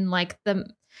in like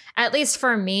at least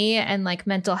for me, and like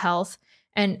mental health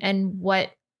and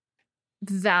what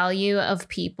value of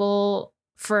people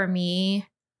for me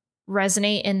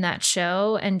resonate in that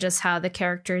show, and just how the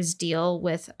characters deal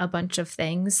with a bunch of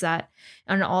things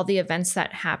and all the events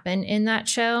that happen in that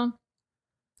show.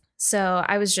 So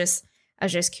I was just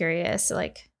curious,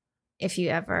 like if you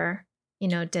ever,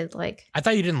 did like. I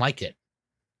thought you didn't like it.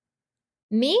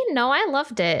 Me? No, I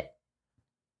loved it.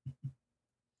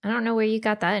 I don't know where you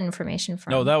got that information from.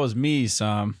 No, that was me,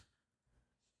 Sam.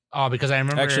 Oh, because I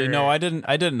remember. Actually, no, I didn't.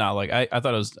 I did not like. I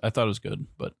thought it was good,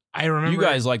 but I remember you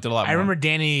guys liked it a lot more. I remember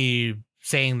Danny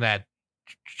saying that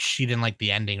she didn't like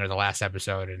the ending or the last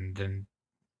episode,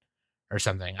 or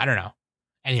something. I don't know.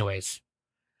 Anyways,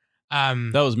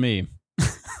 that was me.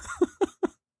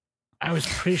 I was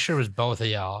pretty sure it was both of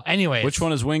y'all. Anyways, which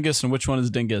one is Wingus and which one is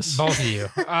Dingus? Both of you.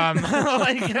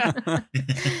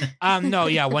 No,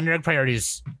 yeah. Wonder Egg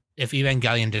Priorities. If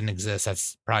Evangelion didn't exist,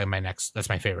 that's probably that's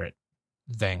my favorite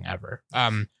thing ever.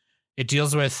 It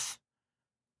deals with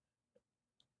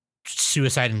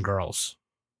suicide in girls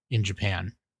in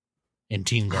Japan, in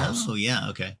teen girls. Oh yeah,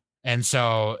 okay. And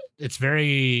so it's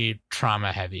very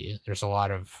trauma heavy. There's a lot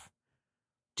of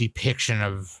depiction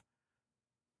of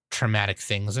traumatic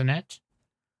things in it.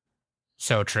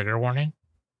 So trigger warning.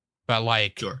 But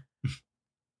like, sure.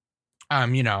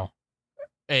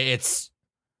 It's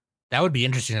that would be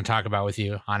interesting to talk about with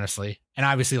you, honestly. And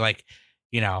obviously, like,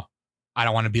 I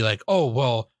don't want to be like, oh,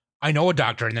 well, I know a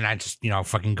doctor, and then I just,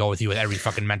 fucking go with you with every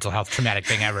fucking mental health traumatic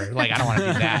thing ever. Like, I don't want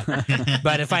to do that.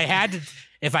 But if I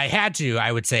had to,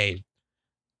 I would say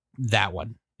that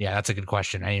one. Yeah, that's a good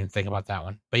question. I didn't even think about that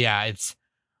one. But yeah,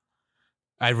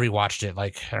 I've rewatched it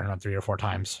like, I don't know, 3 or 4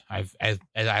 times. I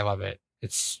love it.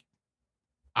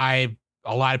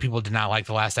 A lot of people did not like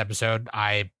the last episode.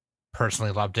 I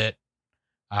personally loved it.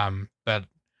 But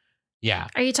yeah.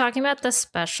 Are you talking about the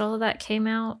special that came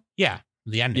out? Yeah.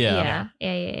 The ending. Yeah.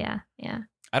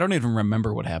 I don't even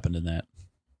remember what happened in that.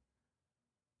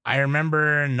 I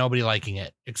remember nobody liking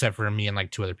it except for me and like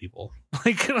 2 other people.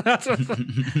 Like, that's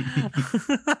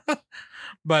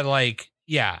but like,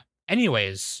 yeah.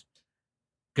 Anyways,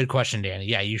 good question, Danny.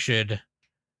 Yeah, you should.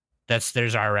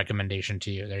 There's our recommendation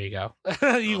to you. There you go.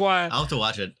 I'll have to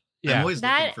watch it. Yeah. I'm always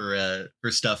looking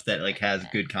for stuff that like has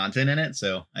good content in it,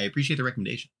 so I appreciate the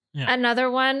recommendation. Yeah. Another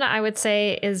one I would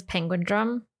say is Penguin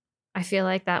Drum. I feel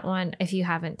like that one, if you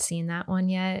haven't seen that one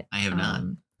yet, I have not.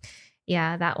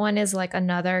 Yeah, that one is like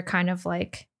another kind of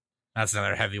like That's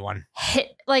another heavy one.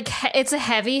 It's a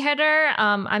heavy hitter.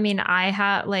 I mean, I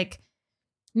have like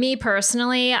me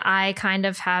personally, I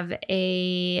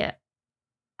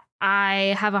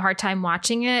have a hard time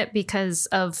watching it because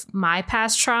of my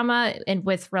past trauma and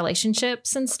with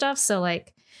relationships and stuff. So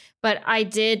like, but I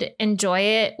did enjoy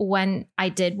it when I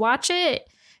did watch it.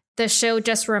 The show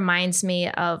just reminds me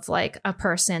of like a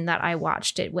person that I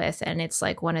watched it with, and it's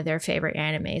like one of their favorite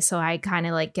anime. So I kind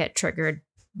of like get triggered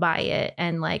by it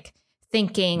and like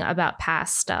thinking about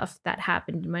past stuff that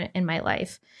happened in my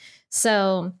life.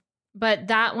 So, but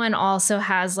that one also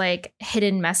has like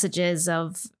hidden messages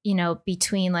of, you know,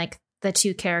 between like the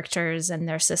two characters and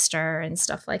their sister and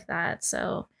stuff like that.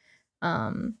 So,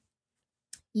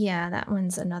 yeah, that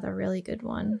one's another really good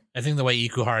one. I think the way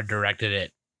Ikuhara directed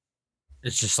it,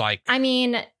 it's just like, I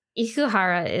mean,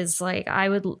 Ikuhara is like,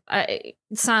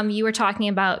 Sam, you were talking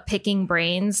about picking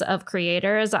brains of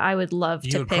creators. I would love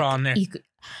to pick. Crawl in there.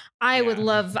 I would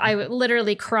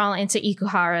literally crawl into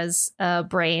Ikuhara's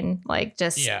brain, like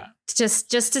just to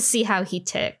see how he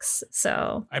ticks.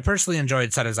 So I personally enjoyed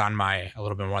Setazanmai a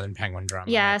little bit more than Penguin Drum.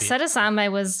 Yeah,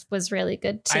 Setazanmai was really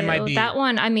good too. That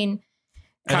one, I mean,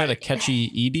 I had a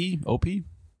catchy ED OP.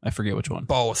 I forget which one.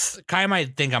 Both. Kai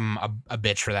might think I'm a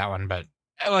bitch for that one, but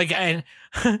like,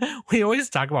 we always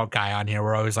talk about Kai on here.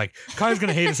 We're always like, Kai's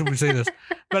gonna hate us if we say this,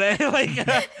 but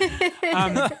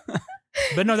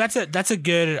but no, that's a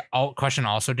good question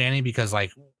also, Danny, because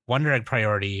like Wonder Egg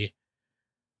Priority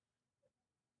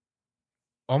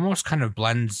almost kind of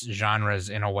blends genres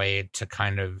in a way to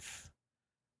kind of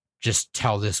just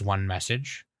tell this one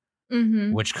message,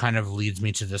 which kind of leads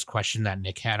me to this question that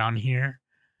Nick had on here.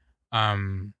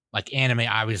 Like anime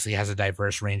obviously has a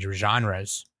diverse range of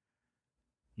genres,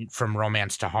 from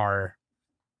romance to horror,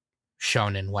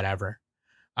 shonen, whatever.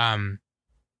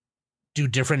 Do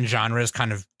different genres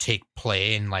kind of take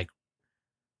play in like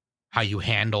how you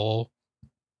handle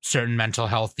certain mental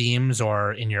health themes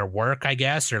or in your work, I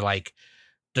guess? Or like,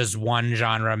 does one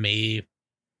genre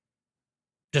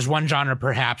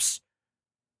perhaps,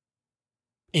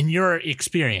 in your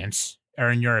experience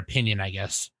or in your opinion, I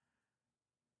guess,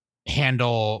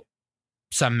 handle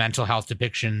some mental health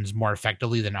depictions more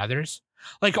effectively than others?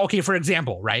 Like, okay, for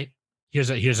example, right? Here's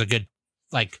a good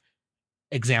like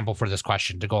example for this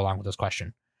question to go along with this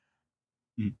question.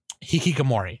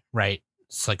 Hikikomori, right?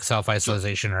 It's like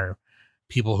self-isolation or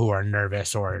people who are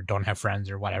nervous or don't have friends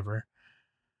or whatever.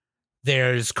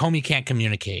 There's Komi Can't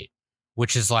Communicate,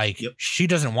 which is like, she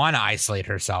doesn't want to isolate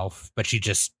herself, but she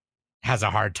just has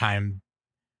a hard time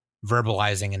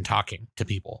verbalizing and talking to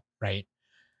people, right?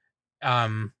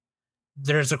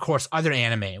 There's of course other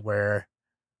anime where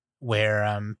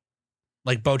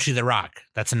like Bocchi the Rock,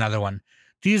 that's another one.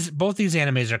 Both these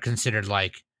animes are considered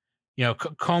like, you know,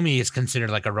 Komi is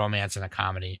considered like a romance and a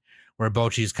comedy, where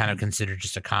Bocchi is kind of considered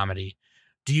just a comedy.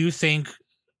 Do you think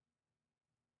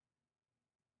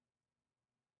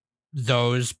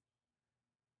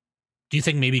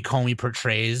maybe Komi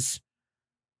portrays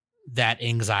that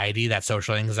anxiety, that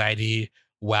social anxiety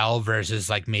well, versus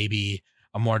like maybe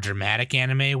a more dramatic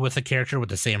anime with a character with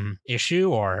the same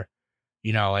issue? Or,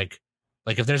 you know, like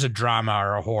if there's a drama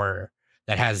or a horror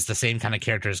that has the same kind of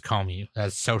character as Komi,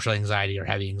 has social anxiety or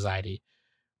heavy anxiety,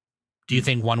 do you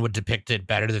think one would depict it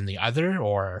better than the other?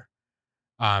 Or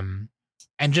and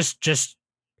just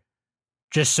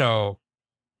so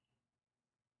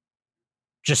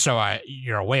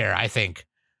you're aware,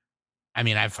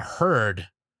 I've heard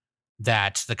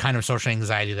that the kind of social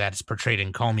anxiety that's portrayed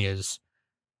in Komi is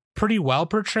pretty well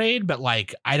portrayed, but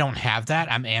like, I don't have that.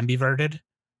 I'm ambiverted,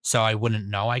 so I wouldn't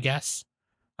know, I guess.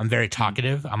 I'm very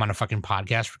talkative. I'm on a fucking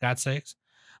podcast, for God's sakes.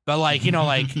 But like, you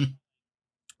know,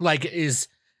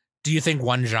 do you think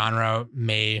one genre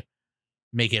may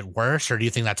make it worse, or do you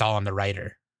think that's all on the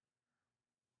writer?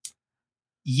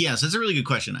 Yes, that's a really good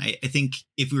question. I think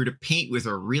if we were to paint with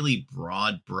a really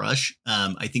broad brush,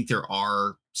 I think there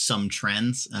are some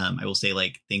trends. I will say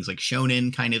like things like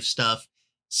shonen kind of stuff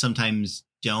sometimes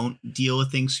don't deal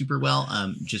with things super well,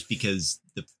 just because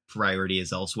the priority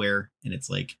is elsewhere. And it's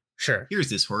like, sure, here's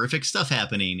this horrific stuff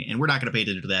happening, and we're not going to pay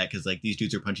attention to that because like these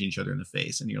dudes are punching each other in the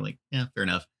face. And you're like, yeah, fair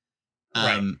enough.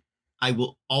 Right. I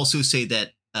will also say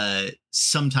that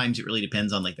sometimes it really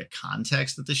depends on like the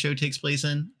context that the show takes place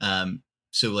in.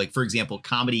 So like, for example,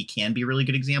 comedy can be a really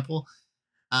good example,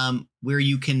 where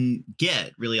you can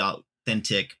get really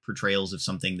authentic portrayals of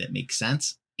something that makes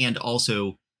sense. And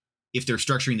also, if they're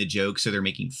structuring the joke so they're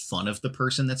making fun of the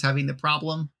person that's having the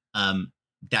problem,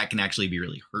 that can actually be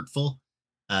really hurtful.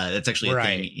 That's actually a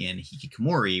thing in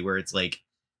Hikikomori, where it's like,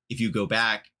 if you go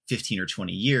back 15 or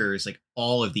 20 years, like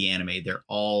all of the anime, they're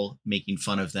all making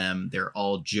fun of them. They're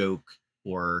all joke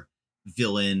or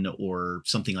villain or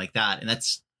something like that. And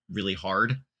that's really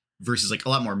hard versus like a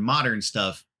lot more modern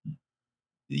stuff.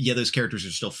 Yeah, those characters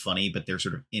are still funny, but they're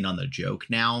sort of in on the joke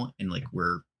now. And like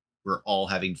we're all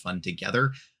having fun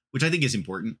together, which I think is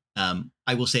important.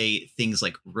 I will say things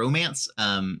like romance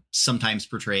sometimes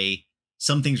portray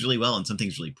some things really well and some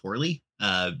things really poorly.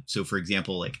 So, for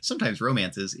example, like sometimes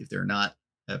romances, if they're not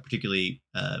a particularly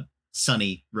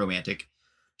sunny romantic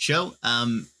show,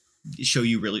 show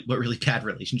you what really bad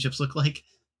relationships look like.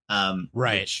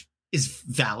 Right. Which is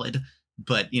valid,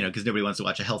 but you know, because nobody wants to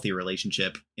watch a healthy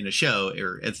relationship in a show,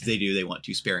 or if they do, they want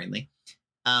to sparingly.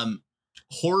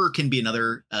 Horror can be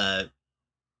another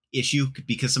issue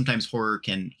because sometimes horror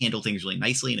can handle things really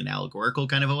nicely in an allegorical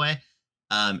kind of a way.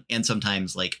 And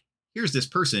sometimes like, here's this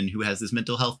person who has this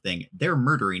mental health thing. They're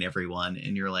murdering everyone.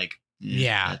 And you're like,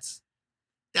 yeah,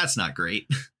 that's not great.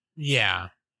 Yeah.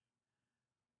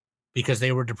 Because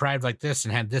they were deprived like this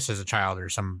and had this as a child or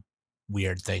some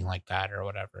weird thing like that or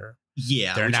whatever.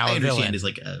 Yeah. They're which now I a understand villain. is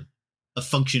like a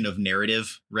function of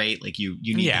narrative, right? Like you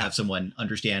need to have someone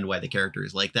understand why the character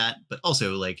is like that, but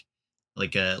also like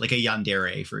a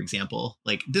yandere, for example,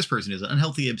 like this person is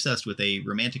unhealthy, obsessed with a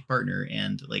romantic partner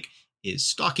and like is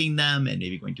stalking them and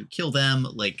maybe going to kill them.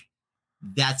 Like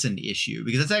that's an issue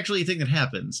because that's actually a thing that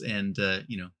happens. And,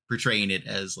 you know, portraying it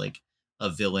as like a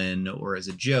villain or as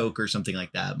a joke or something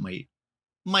like that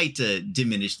might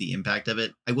diminish the impact of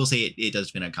it. I will say it does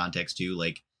depend on context too.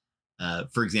 Like,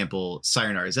 for example,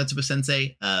 Sayonara Zetsuba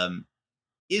Sensei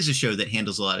is a show that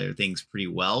handles a lot of things pretty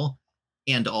well.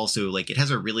 And also like it has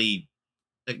a really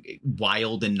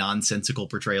wild and nonsensical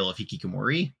portrayal of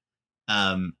Hikikomori.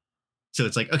 So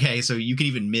it's like, okay, so you can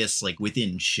even miss like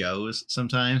within shows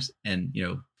sometimes, and, you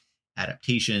know,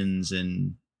 adaptations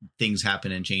and things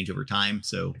happen and change over time.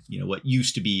 So, you know, what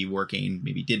used to be working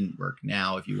maybe didn't work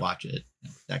now if you watch it, you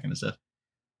know, that kind of stuff.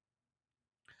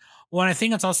 Well, and I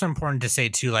think it's also important to say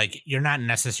too, like you're not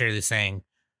necessarily saying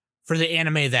for the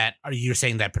anime that you're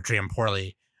saying that portray them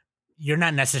poorly, you're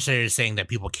not necessarily saying that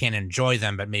people can't enjoy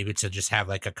them, but maybe to just have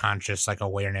like a conscious like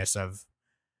awareness of,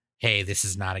 hey, this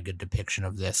is not a good depiction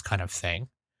of this kind of thing.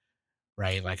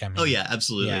 Right. Like, I mean, oh yeah,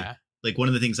 absolutely. Yeah. Like one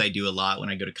of the things I do a lot when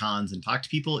I go to cons and talk to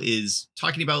people is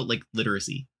talking about like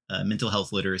literacy, mental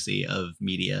health literacy of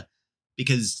media,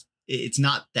 because it's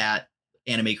not that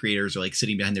anime creators are like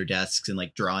sitting behind their desks and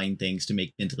like drawing things to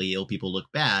make mentally ill people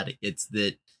look bad. It's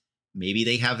that maybe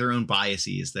they have their own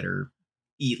biases that are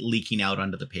leaking out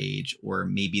onto the page, or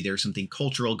maybe there's something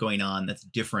cultural going on that's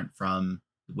different from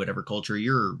whatever culture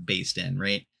you're based in.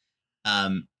 Right.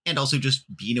 And also just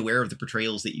being aware of the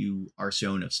portrayals that you are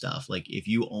shown of stuff. Like if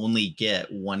you only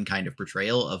get one kind of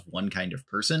portrayal of one kind of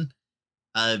person,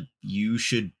 you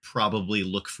should probably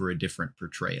look for a different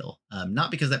portrayal.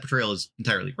 Not because that portrayal is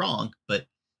entirely wrong, but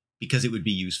because it would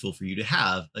be useful for you to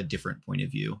have a different point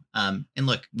of view. And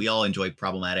look, we all enjoy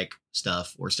problematic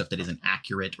stuff or stuff that isn't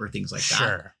accurate or things like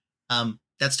that. Sure.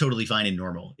 That's totally fine and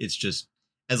normal. It's just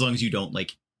as long as you don't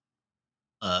like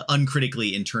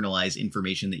uncritically internalize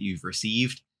information that you've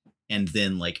received and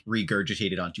then like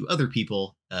regurgitate it onto other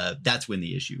people, that's when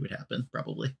the issue would happen,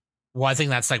 probably. Well, I think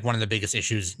that's like one of the biggest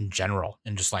issues in general,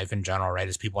 in just life in general, right?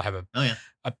 Is people have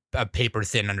a paper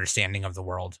thin understanding of the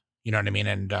world. You know what I mean?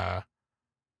 And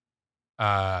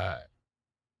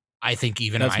I think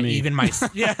even my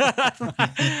yeah.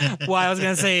 Well, I was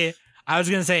gonna say,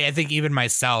 I think even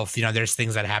myself, you know, there's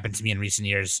things that happened to me in recent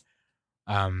years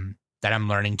that I'm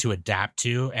learning to adapt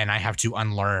to, and I have to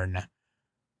unlearn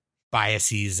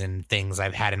biases and things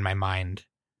I've had in my mind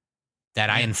that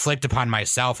I inflict upon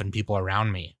myself and people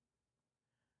around me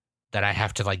that I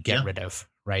have to like get rid of.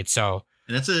 Right. So,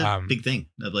 and that's a big thing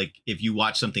of like, if you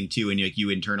watch something too, and you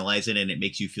internalize it and it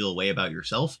makes you feel a way about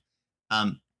yourself.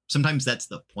 Sometimes that's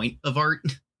the point of art,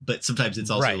 but sometimes it's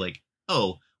also like,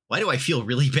 oh, why do I feel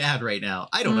really bad right now?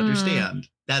 I don't understand.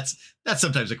 That's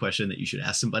sometimes a question that you should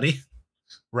ask somebody.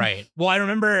 Right. Well, I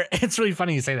remember, it's really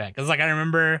funny you say that, because like I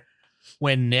remember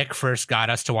when Nick first got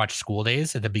us to watch School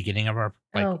Days at the beginning of our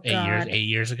 8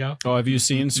 years ago. Oh, have you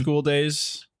seen School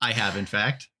Days? I have, in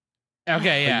fact.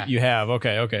 Okay, yeah. You have.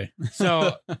 Okay.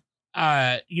 So,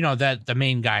 you know, that the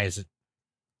main guy is a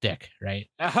dick, right?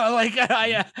 Like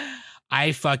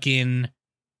I fucking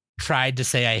tried to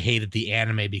say I hated the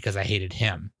anime because I hated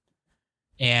him.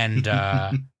 And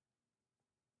I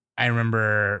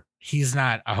remember he's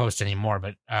not a host anymore,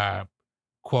 but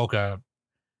Quokka,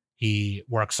 he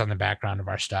works on the background of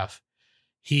our stuff.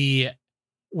 He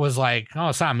was like,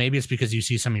 oh, Sam, maybe it's because you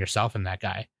see some of yourself in that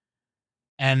guy.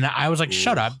 And I was like,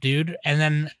 shut up, dude. And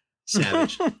then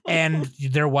Savage. And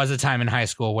there was a time in high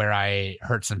school where I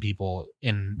hurt some people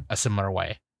in a similar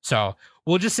way. So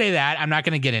we'll just say that. I'm not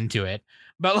going to get into it.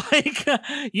 But like,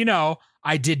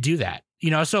 I did do that.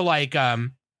 So like,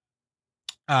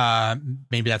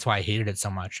 maybe that's why I hated it so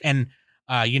much. And,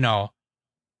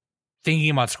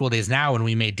 thinking about School Days now, when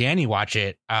we made Danny watch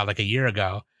it like a year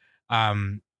ago,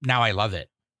 now I love it.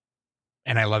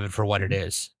 And I love it for what it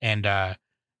is. And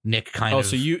Nick kind of. Oh,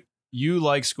 so you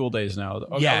like School Days now?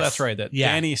 Oh, yes. that's right.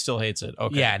 Danny still hates it.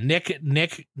 Okay. Yeah,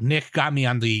 Nick got me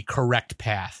on the correct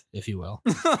path, if you will.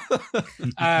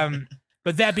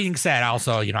 But that being said,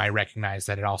 also, I recognize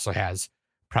that it also has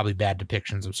probably bad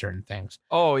depictions of certain things.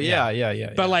 Oh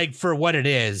yeah. But like for what it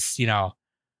is,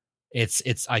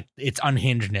 it's like its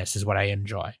unhingedness is what I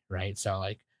enjoy, right? So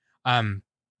like,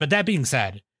 but that being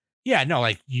said, yeah, no,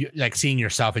 like you like seeing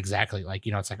yourself exactly like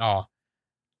it's like, oh,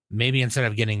 maybe instead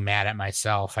of getting mad at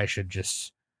myself, I should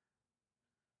just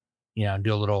do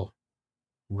a little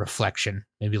reflection,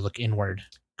 maybe look inward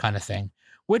kind of thing,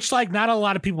 which like not a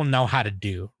lot of people know how to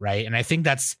do, right? And I think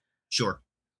that's Sure.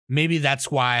 Maybe that's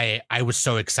why I was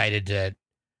so excited to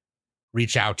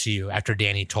reach out to you after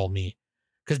Danny told me,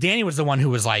 because Danny was the one who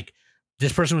was like,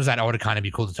 this person was at Otakon, it'd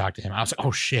be cool to talk to him. I was like,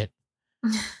 oh shit.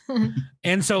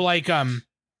 And so like,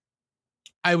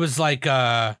 I was like,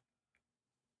 God,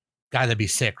 that'd be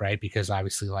sick, right? Because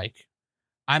obviously like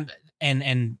I'm,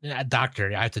 and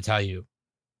doctor, I have to tell you,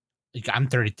 like, I'm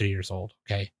 33 years old.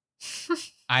 Okay.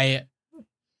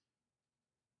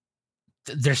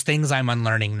 There's things I'm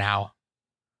unlearning now.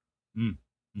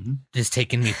 Mm-hmm. It's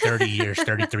taken me 30 years,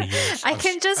 33 years. I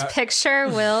can just picture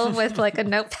Will with like a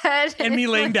notepad and me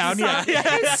laying down.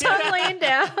 Son laying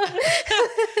down.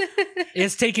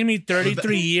 It's taken me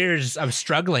 33 years of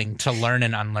struggling to learn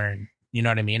and unlearn. You know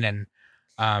what I mean? And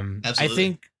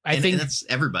Absolutely. I think that's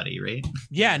everybody, right?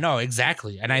 Yeah, no,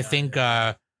 exactly. And I think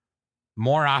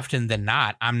more often than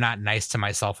not, I'm not nice to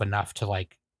myself enough to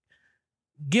like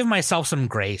give myself some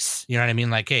grace. You know what I mean?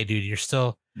 Like, hey, dude, you're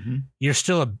still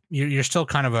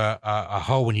kind of a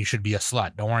hoe when you should be a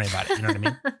slut. Don't worry about it. You know what I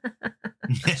mean?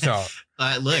 So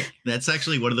look, that's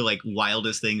actually one of the like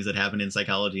wildest things that happened in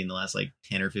psychology in the last like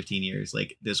 10 or 15 years.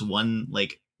 Like this one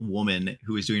like woman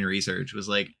who was doing research was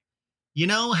like, you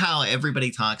know how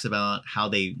everybody talks about how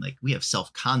they like we have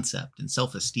self-concept and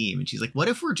self-esteem, and she's like, what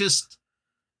if we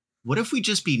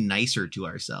just be nicer to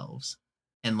ourselves?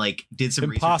 And like did some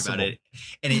research about it,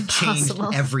 and it changed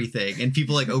everything. And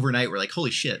people like overnight were like,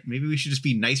 holy shit, maybe we should just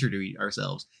be nicer to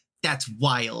ourselves. That's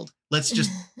wild. Let's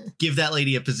just give that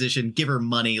lady a position, give her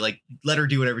money, like let her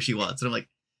do whatever she wants. And I'm like,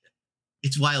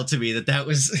 it's wild to me that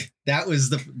was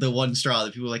the one straw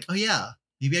that people were like, oh yeah,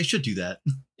 maybe I should do that.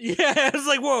 Yeah, it's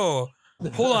like, whoa,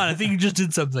 hold on, I think you just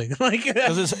did something. Like,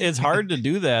 because it's hard to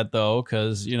do that though,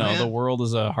 because the world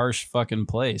is a harsh fucking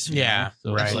place. Yeah,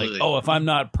 so right. It's like, oh, if I'm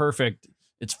not perfect,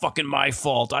 it's fucking my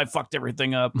fault. I fucked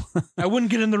everything up. I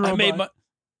wouldn't get in the robot.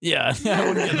 I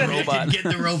wouldn't get in the robot. Get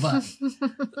in the robot.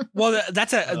 Well,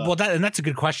 that's a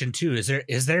good question too.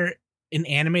 Is there an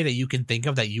anime that you can think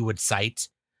of that you would cite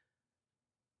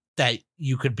that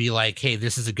you could be like, hey,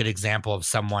 this is a good example of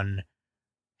someone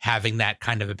having that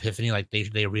kind of epiphany, like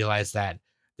they realize that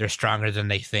they're stronger than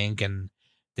they think and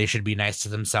they should be nice to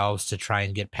themselves to try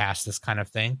and get past this kind of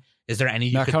thing? Is there any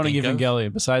you not could counting think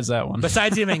Evangelion besides that one?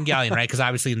 Besides Evangelion, right? Because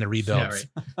obviously in the rebuilds,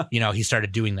 he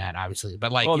started doing that, obviously.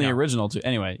 But like, the original too.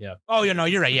 Anyway, yeah. Oh,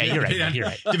 you're right. Yeah, you're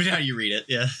right. Depending on how you read it,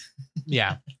 yeah.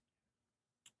 Yeah.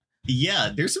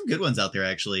 Yeah, there's some good ones out there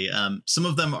actually. Some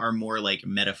of them are more like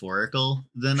metaphorical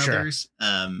than others.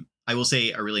 I will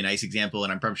say a really nice example,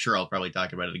 and I'm sure I'll probably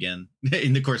talk about it again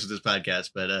in the course of this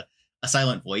podcast, but A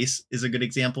Silent Voice is a good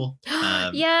example.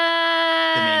 Yes.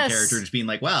 The main character just being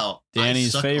like, wow,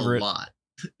 Danny's I suck favorite. a lot.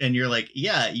 And you're like,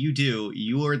 yeah, you do.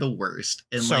 You are the worst.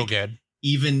 And so like, good.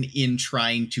 Even in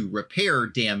trying to repair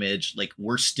damage, like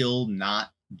we're still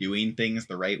not doing things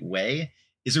the right way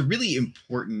is a really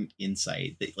important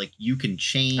insight that like you can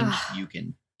change, you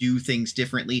can do things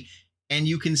differently, and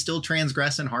you can still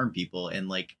transgress and harm people. And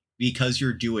like, because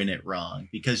you're doing it wrong,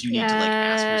 because you need to like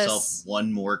ask yourself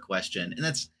one more question. And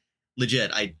that's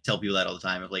legit. I tell people that all the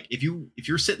time of like, if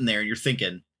you're sitting there and you're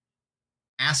thinking,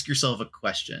 ask yourself a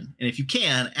question. And if you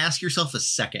can, ask yourself a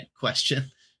second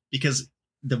question, because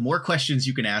the more questions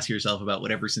you can ask yourself about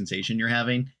whatever sensation you're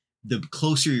having, the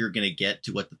closer you're going to get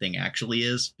to what the thing actually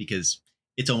is, because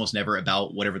it's almost never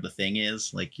about whatever the thing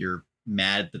is. Like you're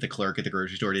mad that the clerk at the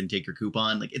grocery store didn't take your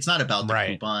coupon. Like it's not about the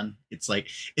coupon. It's like,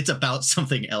 it's about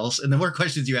something else. And the more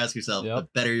questions you ask yourself, the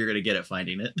better you're going to get at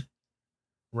finding it.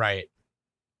 Right.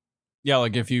 Yeah.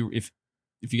 Like if you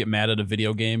get mad at a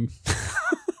video game.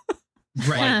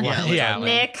 Right. Yeah.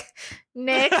 Nick,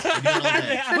 Nick.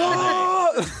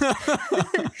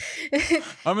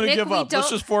 I'm gonna Nick, give we up. Let's don't-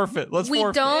 just forfeit. Let's We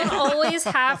forfeit. don't always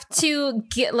have to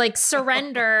get like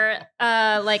surrender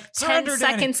 10 Surrender, Danny.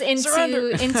 seconds into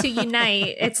Surrender.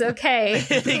 Unite. It's okay.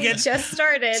 He We gets just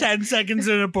started. 10 seconds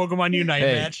in a Pokemon Unite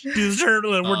Hey. match. Dude, we're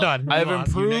done. I've Move on.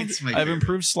 improved. Unite's my I've favorite.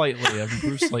 improved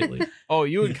slightly. Oh,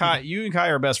 you and Kai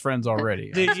are best friends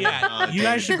already. Dude, yeah, you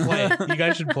guys should play. You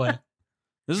guys should play.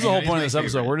 This is the Yeah, whole he's point of my this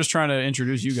episode. favorite. We're just trying to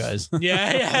introduce you guys.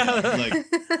 Yeah, Like,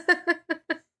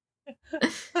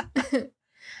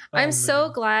 I'm Oh, so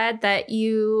man. glad that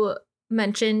you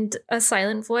mentioned a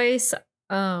silent voice.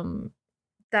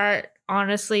 That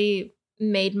honestly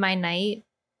made my night.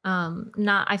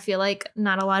 I feel like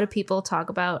not a lot of people talk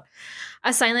about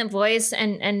a silent voice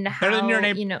and how Better than your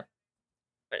name.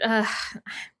 I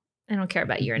don't care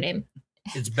about your name.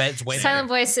 It's way Silent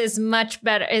better. voice is much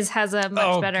better. Has a much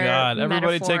Oh, better. God.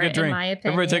 Everybody metaphor, take a drink. In my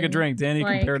opinion. Everybody take a drink. Danny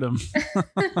Like- compared him.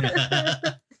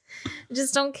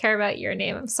 Just don't care about your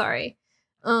name. I'm sorry.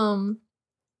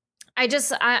 Just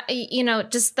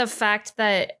the fact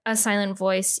that a silent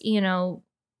voice,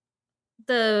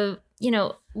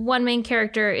 one main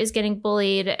character is getting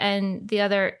bullied and the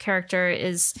other character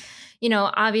is,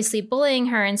 obviously bullying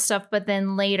her and stuff. But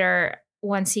then later,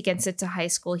 once he gets into high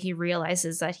school, he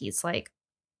realizes that he's like,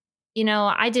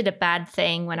 I did a bad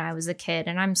thing when I was a kid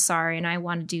and I'm sorry and I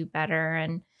want to do better.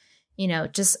 And,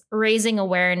 just raising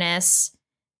awareness,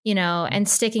 and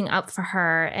sticking up for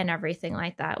her and everything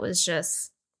like that was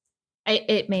just,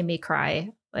 it made me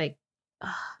cry. Like,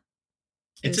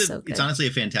 it's so good. it's honestly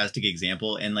a fantastic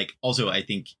example, and like also I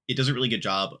think it does a really good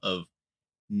job of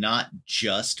not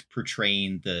just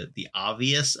portraying the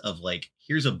obvious of like,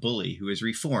 here's a bully who is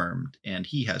reformed and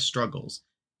he has struggles.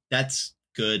 That's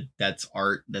good, that's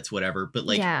art, that's whatever, but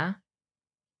like yeah.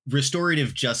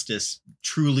 restorative justice,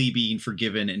 truly being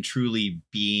forgiven and truly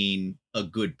being a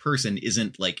good person,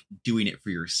 isn't like doing it for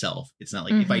yourself. It's not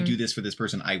like, if I Mhm. do this for this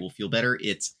person I will feel better.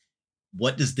 It's,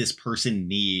 what does this person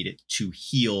need to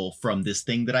heal from this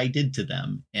thing that I did to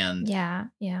them? And Yeah.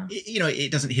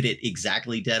 it doesn't hit it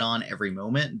exactly dead on every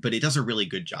moment, but it does a really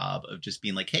good job of just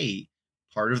being like, hey,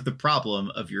 part of the problem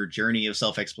of your journey of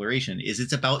self-exploration is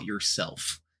it's about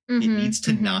yourself. It Mhm, needs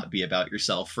to mhm. not be about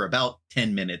yourself for about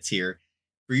 10 minutes here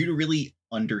for you to really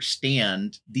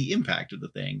understand the impact of the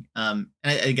thing. And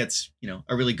I think that's,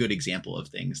 a really good example of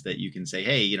things that you can say,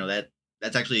 hey,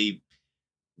 that's actually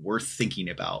worth thinking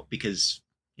about, because,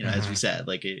 as we said,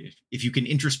 like if you can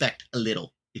introspect a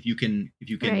little, if you can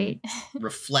Right.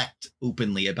 reflect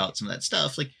openly about some of that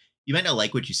stuff, like you might not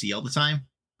like what you see all the time,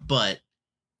 but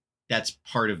that's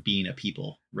part of being a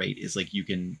people, right? Is like, you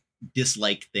can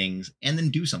dislike things and then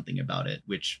do something about it,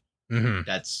 which Mhm.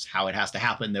 that's how it has to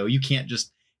happen, though. You can't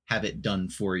just have it done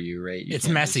for you, right? You It's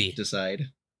can't messy. just decide.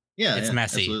 Yeah, It's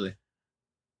messy. Absolutely.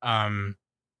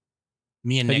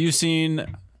 Me and Nick. Have you seen?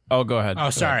 Oh, go ahead. Oh,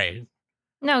 sorry.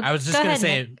 No, I was just go gonna ahead,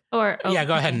 say. Nick. Or Yeah,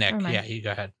 go ahead, okay, Nick. never mind. Yeah, you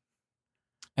go ahead.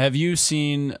 Have you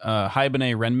seen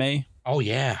Hibernate Renmei? Oh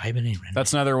yeah, Hibernate Renmei.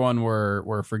 That's another one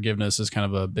where forgiveness is kind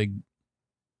of a big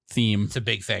theme. It's a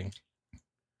big thing.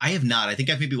 I have not. I think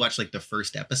I've maybe watched like the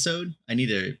first episode. I need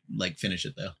to like finish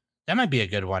it though. That might be a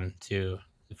good one too.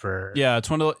 For Yeah,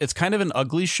 it's kind of an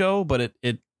ugly show, but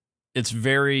it's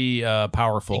very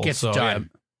powerful. it gets so, done.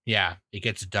 Yeah, it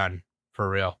gets done for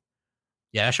real.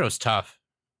 Yeah, that show's tough.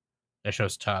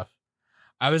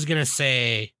 I was gonna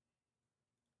say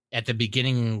at the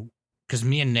beginning, because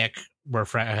me and Nick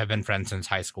have been friends since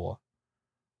high school,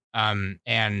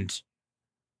 and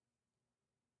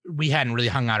we hadn't really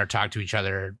hung out or talked to each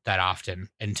other that often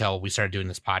until we started doing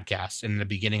this podcast. In the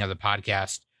beginning of the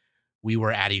podcast, we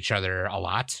were at each other a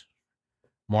lot.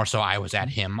 More so, I was at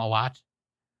him a lot,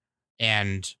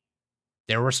 and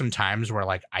there were some times where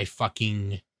like I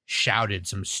fucking shouted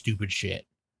some stupid shit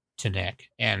to Nick,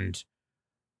 and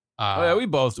we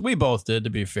both did, to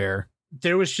be fair.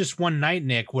 there was just one night,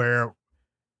 Nick, where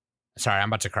sorry, I'm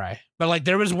about to cry. But like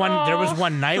there was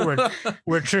one night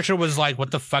where Trisha was like,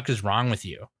 "What the fuck is wrong with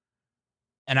you?"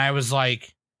 And I was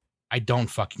like, "I don't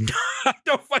fucking know. I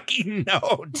don't fucking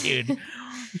know, dude."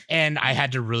 And I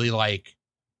had to really like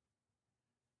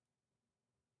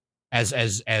as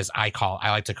I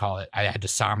like to call it, I had to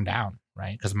Psalm down,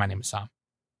 right? Because my name is Psalm.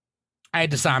 I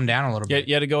had to Psalm down a little bit.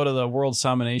 You had to go to the World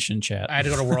Domination chat. I had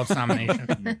to go to World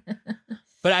Domination.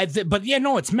 But yeah,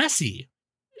 no, it's messy.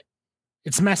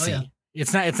 It's messy. Oh, yeah.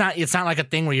 It's not like a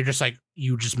thing where you're just like,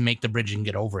 you just make the bridge and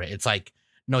get over it. It's like,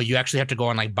 no, you actually have to go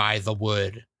and like buy the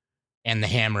wood and the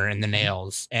hammer and the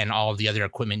nails and all of the other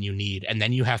equipment you need. And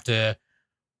then you have to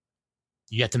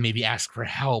maybe ask for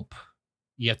help.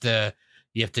 You have to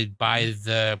You have to buy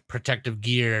the protective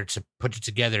gear to put it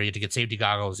together. You have to get safety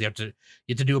goggles. You have to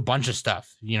do a bunch of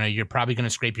stuff. You know, you're probably going to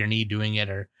scrape your knee doing it,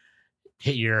 or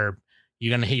you're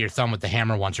going to hit your thumb with the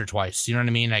hammer once or twice. You know what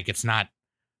I mean? Like, it's not,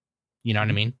 you know what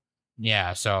I mean?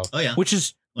 Yeah. So, which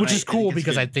is cool,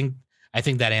 because I think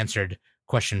that answered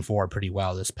question 4 pretty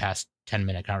well this past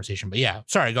 10-minute conversation. But yeah,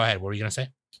 sorry, go ahead. What were you going to say?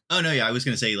 Oh, no. Yeah. I was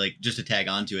going to say, like, just to tag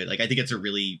on to it. Like, I think it's a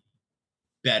really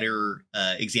better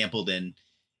example than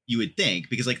you would think,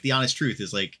 because, like, the honest truth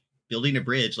is, like, building a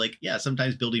bridge, like, yeah,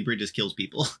 sometimes building bridges kills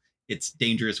people. It's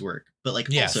dangerous work, but, like,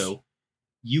 also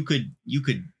you could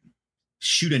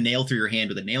shoot a nail through your hand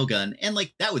with a nail gun, and,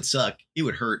 like, that would suck. It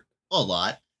would hurt a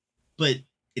lot, but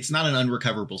it's not an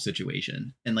unrecoverable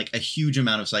situation. And, like, a huge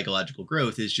amount of psychological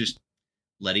growth is just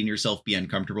letting yourself be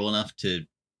uncomfortable enough to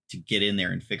get in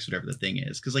there and fix whatever the thing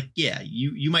is. Cause, like, yeah,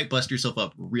 you might bust yourself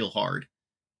up real hard,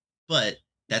 but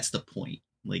that's the point.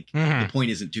 Like, the point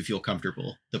isn't to feel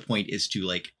comfortable. The point is to,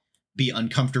 like, be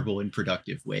uncomfortable in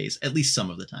productive ways, at least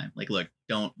some of the time. Like, look,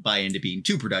 don't buy into being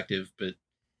too productive, but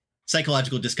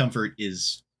psychological discomfort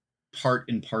is part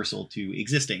and parcel to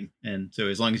existing. And so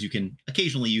as long as you can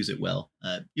occasionally use it well,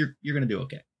 you're going to do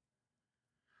okay.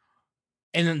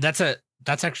 And that's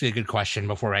actually a good question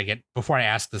before I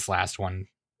ask this last one,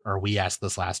 or we ask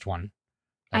this last one.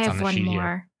 That's I have on the one sheet more.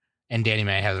 here. And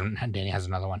Danny has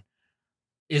another one.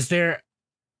 Is there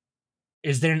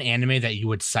an anime that you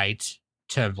would cite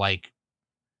to, like,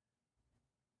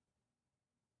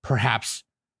 perhaps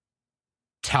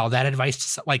tell that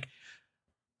advice to, like,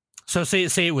 so say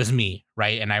it was me,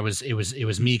 right? And it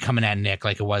was me coming at Nick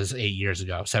like it was 7 years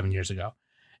ago.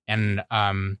 And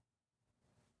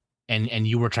and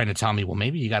you were trying to tell me, well,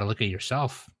 maybe you got to look at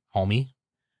yourself, homie.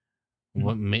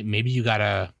 Well, maybe you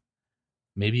gotta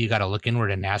look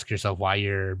inward and ask yourself why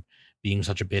you're being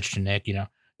such a bitch to Nick. You know,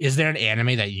 is there an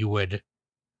anime that you would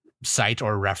cite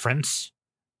or reference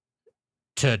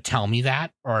to tell me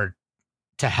that, or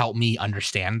to help me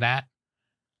understand that?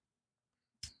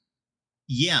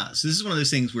 Yeah, so this is one of those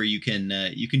things where you can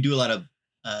do a lot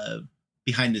of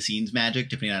behind the scenes magic,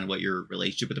 depending on what your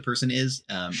relationship with the person is.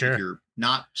 Sure. If you're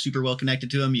not super well connected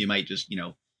to them, you might just,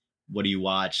 what do you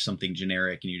watch? Something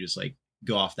generic, and you just, like,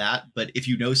 go off that. But if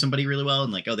you know somebody really well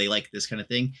and, like, oh, they like this kind of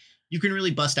thing, you can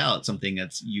really bust out something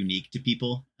that's unique to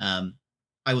people.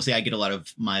 I will say I get a lot of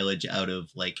mileage out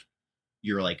of, like,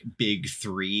 your, like, big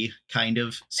 3 kind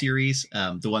of series,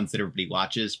 the ones that everybody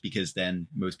watches, because then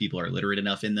most people are literate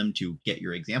enough in them to get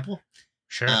your example.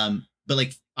 Sure. But,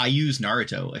 like, I use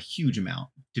Naruto a huge amount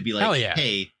to be like, hell yeah,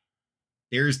 hey,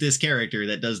 there's this character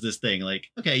that does this thing. Like,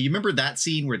 okay, you remember that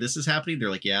scene where this is happening?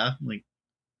 They're like, yeah. Like,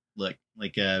 look,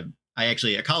 like, a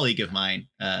colleague of mine,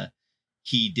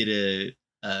 he did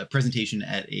a presentation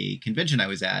at a convention I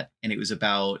was at, and it was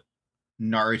about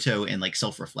Naruto and, like,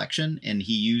 self-reflection. And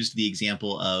he used the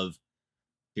example of,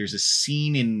 there's a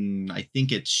scene in, I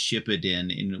think it's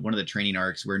Shippuden, in one of the training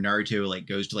arcs, where Naruto, like,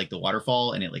 goes to, like, the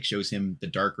waterfall, and it, like, shows him the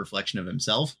dark reflection of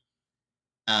himself.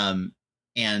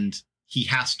 And he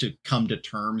has to come to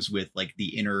terms with, like,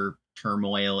 the inner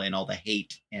turmoil and all the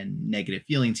hate and negative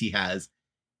feelings he has.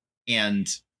 And,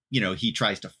 he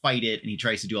tries to fight it, and he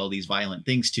tries to do all these violent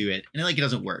things to it, and, like, it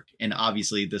doesn't work. And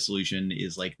obviously the solution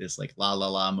is, like, this, like, la la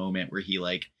la moment where he,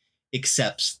 like,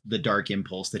 accepts the dark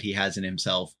impulse that he has in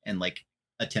himself and, like,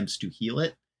 attempts to heal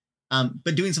it.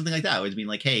 But doing something like that would mean,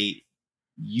 like, hey,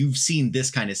 you've seen this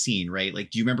kind of scene, right?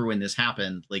 Like, do you remember when this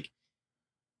happened? Like,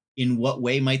 in what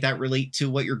way might that relate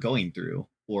to what you're going through?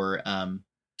 Or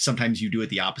sometimes you do it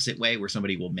the opposite way, where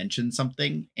somebody will mention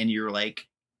something and you're like,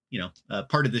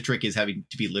 part of the trick is having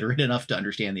to be literate enough to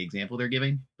understand the example they're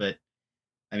giving. But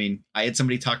I mean, I had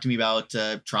somebody talk to me about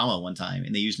trauma one time,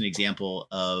 and they used an example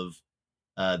of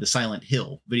the Silent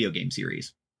Hill video game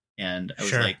series. And I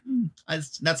was like,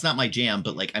 that's not my jam,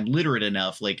 but, like, I'm literate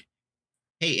enough. Like,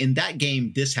 hey, in that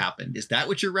game, this happened. Is that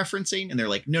what you're referencing? And they're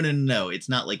like, no. It's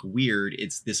not, like, weird.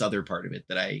 It's this other part of it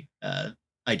that I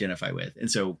identify with. And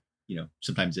so,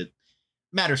 sometimes it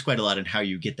matters quite a lot in how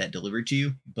you get that delivered to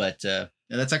you. But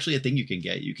that's actually a thing you can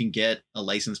get. You can get a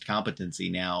licensed competency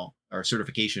now, or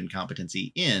certification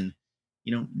competency in,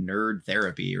 nerd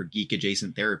therapy or geek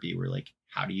adjacent therapy, where, like,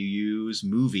 how do you use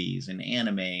movies and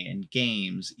anime and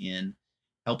games in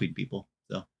helping people?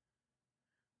 So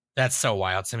that's so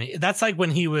wild to me. That's like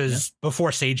when he was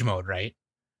before Sage Mode, right?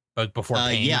 But before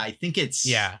Pain. Yeah, I think it's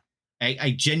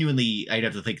I genuinely, I'd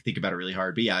have to think about it really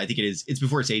hard, but yeah, I think it is. It's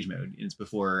before Sage Mode. It's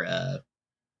before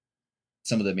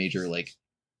some of the major, like,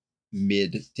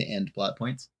 mid to end plot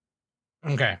points.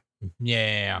 Okay.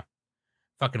 Yeah.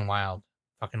 Fucking wild,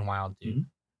 dude. Mm-hmm.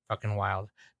 fucking wild.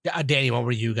 Danny, what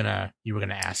were you gonna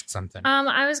ask something?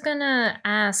 I was gonna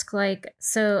ask, like,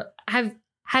 so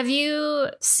have you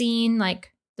seen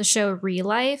like the show Real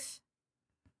Life?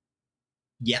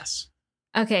 Yes.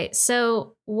 Okay,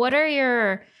 so what are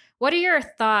your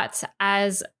thoughts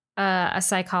as a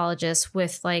psychologist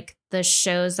with like the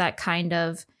shows that kind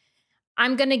of,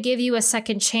 I'm going to give you a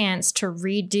second chance to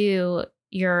redo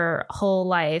your whole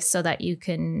life so that you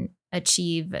can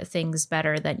achieve things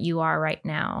better than you are right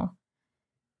now?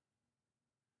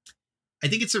 I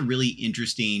think it's a really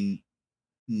interesting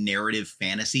narrative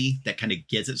fantasy that kind of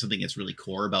gets at something that's really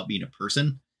core about being a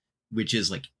person, which is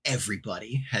like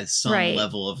everybody has some Right.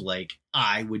 level of like,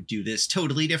 I would do this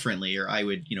totally differently, or I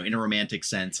would, in a romantic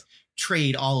sense,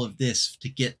 trade all of this to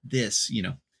get this,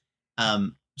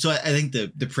 So I think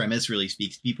the premise really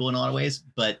speaks to people in a lot of ways,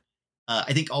 but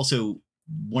I think also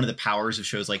one of the powers of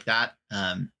shows like that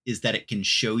is that it can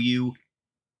show you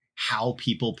how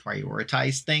people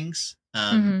prioritize things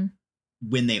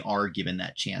when they are given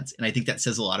that chance. And I think that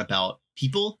says a lot about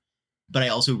people, but I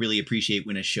also really appreciate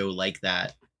when a show like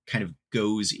that kind of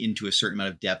goes into a certain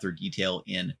amount of depth or detail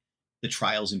in the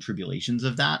trials and tribulations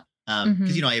of that.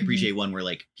 Because, I appreciate one where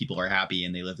like people are happy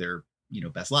and they live their,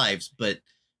 best lives, but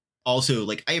also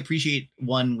like I appreciate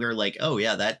one where like, oh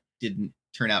yeah, that didn't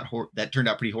turn out, that turned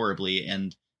out pretty horribly.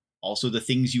 And also the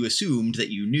things you assumed that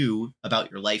you knew about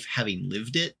your life having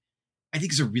lived it, I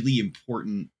think is a really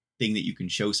important thing that you can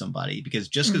show somebody, because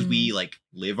just because we like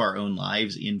live our own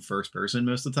lives in first person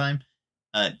most of the time,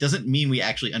 doesn't mean we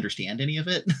actually understand any of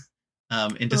it.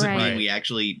 And doesn't mean we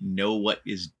actually know what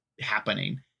is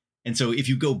happening. And so if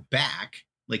you go back,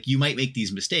 like you might make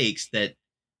these mistakes that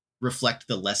reflect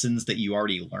the lessons that you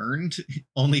already learned,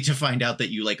 only to find out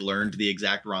that you like learned the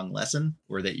exact wrong lesson,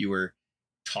 or that you were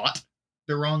taught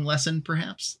the wrong lesson,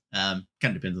 perhaps. Kind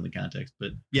of depends on the context,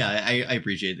 but yeah, I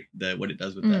appreciate what it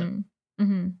does with that.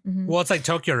 Well, it's like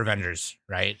Tokyo Revengers,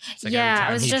 right? It's like every Yeah, time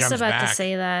I was he just jumps about back, to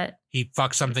say that. he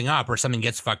fucks something up or something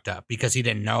gets fucked up because he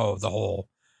didn't know the whole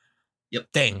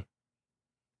thing.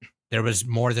 There was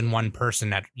more than one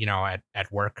person at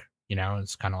work,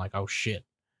 it's kind of like, oh shit,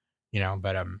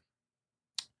 but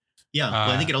yeah,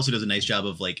 well, I think it also does a nice job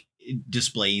of like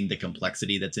displaying the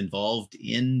complexity that's involved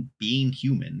in being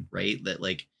human, right? That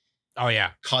like, oh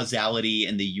yeah, causality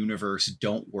and the universe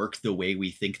don't work the way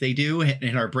we think they do,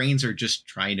 and our brains are just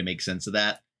trying to make sense of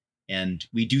that, and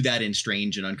we do that in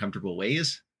strange and uncomfortable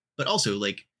ways. But also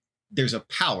like there's a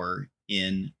power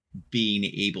in being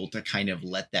able to kind of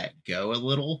let that go a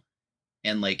little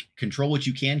and like control what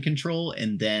you can control,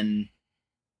 and then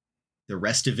the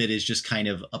rest of it is just kind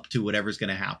of up to whatever's going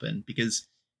to happen. Because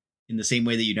in the same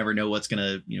way that you never know what's going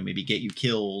to, maybe get you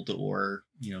killed or,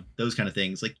 those kind of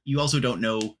things, like you also don't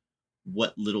know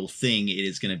what little thing it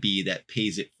is going to be that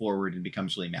pays it forward and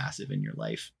becomes really massive in your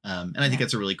life. And I think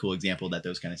that's a really cool example that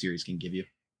those kind of series can give you.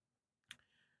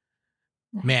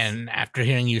 Man, after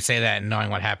hearing you say that and knowing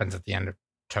what happens at the end of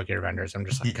Tokyo Revengers, I'm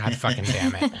just like, God fucking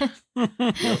damn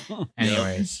it.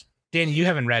 Anyways, Danny, you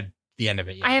haven't read the end of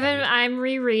it yet. I haven't. I'm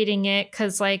rereading it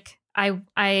because, like,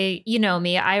 I you know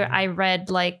me. I read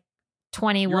like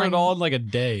 21. You read it all in like a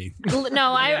day.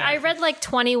 No, I read like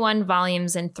 21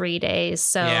 volumes in 3 days.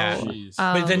 So, Yeah.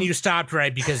 But then you stopped,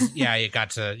 right? Because it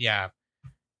got to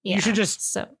You should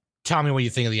just tell me what you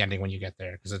think of the ending when you get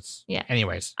there, because it's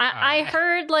Anyways, I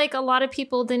heard like a lot of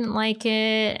people didn't like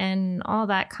it and all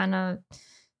that kind of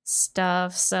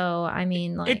stuff. So I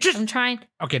mean, like, I'm trying.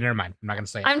 Okay, never mind. I'm not gonna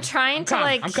say it. I'm trying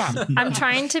to I'm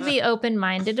trying to be open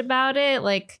minded about it.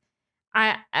 Like,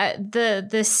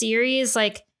 the series,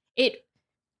 like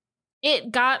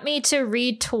it got me to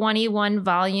read 21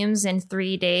 volumes in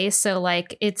 3 days. So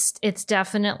like it's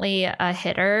definitely a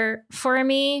hitter for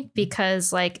me,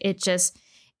 because like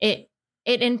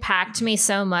it impacted me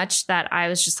so much that I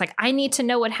was just like, I need to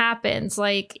know what happens.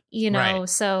 Like, Right.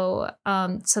 so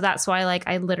that's why like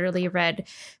I literally read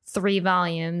 3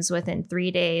 volumes within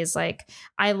 3 days. Like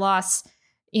I lost,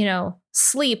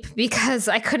 sleep because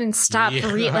I couldn't stop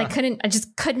reading. I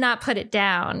just could not put it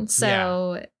down.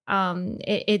 So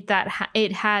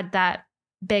it had that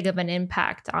big of an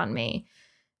impact on me.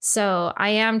 So I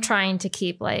am trying to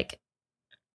keep like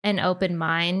an open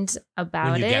mind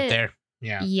about when you it. get there.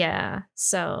 Yeah. Yeah.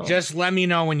 So Just let me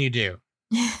know when you do.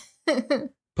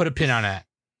 Put a pin on it.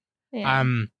 yeah.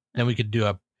 Then we could do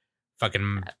a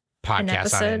fucking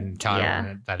podcast on it and tell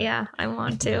everyone that Yeah, I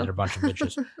want they're a to. bunch of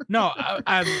bitches. No,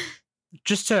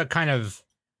 just to kind of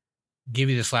give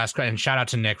you this last question, and shout out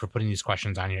to Nick for putting these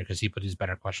questions on here, because he put these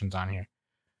better questions on here.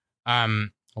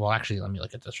 Well, actually, let me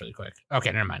look at this really quick.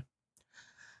 Okay, never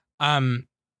mind.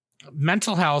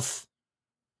 Mental health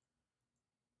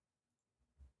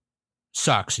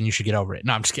sucks and you should get over it.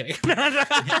 No, I'm just kidding.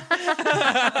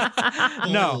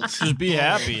 No, Just be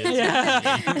happy.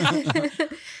 Yeah.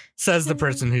 Says the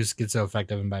person who's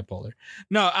schizoaffective and bipolar.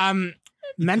 No,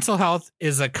 mental health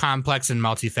is a complex and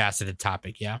multifaceted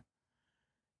topic. Yeah.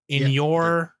 In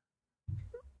your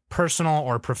personal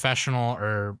or professional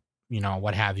or,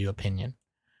 what have you opinion,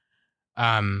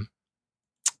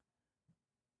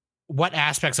 what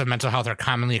aspects of mental health are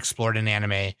commonly explored in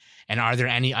anime, and are there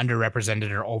any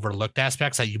underrepresented or overlooked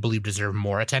aspects that you believe deserve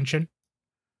more attention?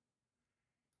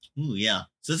 Ooh, yeah.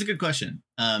 So that's a good question.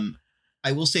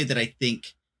 I will say that I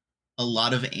think a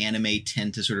lot of anime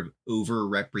tend to sort of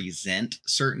overrepresent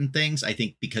certain things. I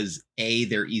think because A,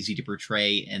 they're easy to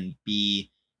portray, and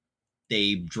B,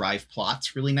 they drive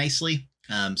plots really nicely.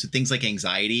 So things like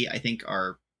anxiety, I think,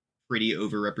 are pretty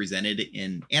overrepresented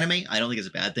in anime. I don't think it's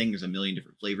a bad thing. There's a million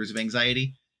different flavors of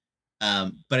anxiety.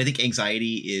 But I think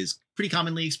anxiety is pretty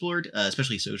commonly explored,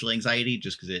 especially social anxiety,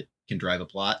 just because it can drive a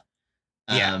plot.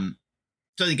 So I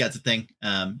think that's a thing.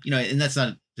 And that's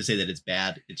not to say that it's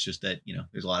bad. It's just that,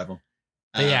 there's a lot of them.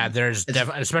 But yeah, there's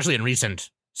definitely, especially in recent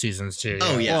seasons too.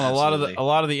 Oh yeah, well, a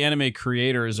lot of the anime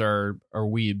creators are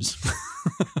weebs.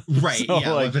 Right. So,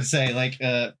 yeah. I was going to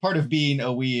say, part of being a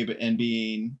weeb and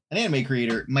being an anime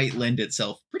creator might lend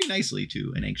itself pretty nicely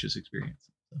to an anxious experience.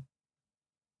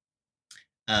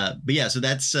 But yeah, so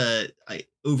that's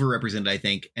overrepresented, I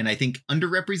think. And I think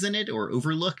underrepresented or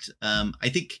overlooked. I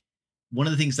think one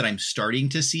of the things that I'm starting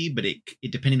to see, but it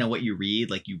depending on what you read,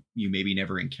 like you maybe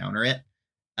never encounter it,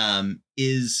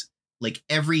 is like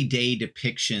everyday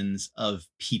depictions of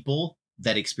people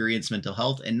that experience mental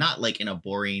health, and not like in a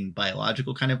boring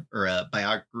biological kind of or a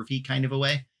biography kind of a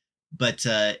way, but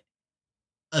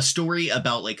a story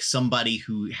about like somebody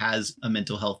who has a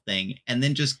mental health thing and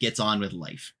then just gets on with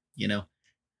life,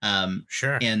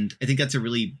 Sure. And I think that's a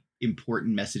really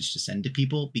important message to send to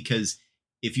people, because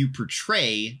if you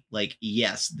portray like,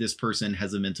 yes, this person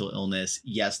has a mental illness,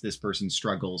 yes, this person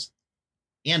struggles,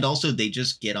 and also they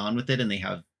just get on with it and they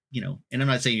have, and I'm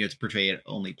not saying you have to portray it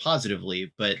only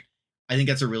positively, but I think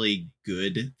that's a really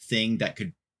good thing that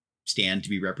could stand to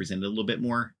be represented a little bit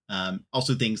more.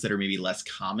 Also things that are maybe less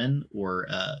common, or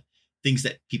things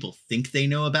that people think they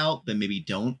know about, but maybe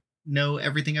don't know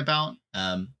everything about.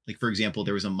 Like, for example,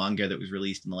 there was a manga that was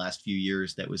released in the last few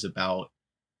years that was about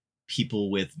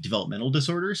people with developmental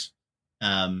disorders,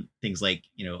 things like,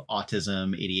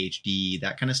 autism, ADHD,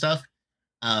 that kind of stuff.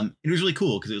 It was really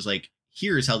cool because it was like,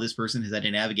 here's how this person has had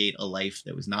to navigate a life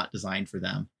that was not designed for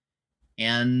them.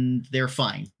 And they're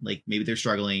fine. Like maybe they're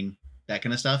struggling, that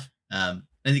kind of stuff. I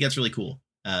think that's really cool.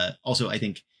 Also, I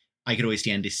think I could always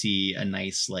stand to see a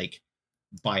nice like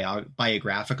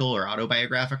biographical or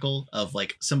autobiographical of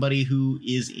like somebody who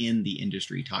is in the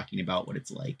industry talking about what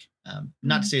it's like.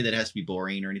 Not to say that it has to be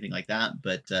boring or anything like that,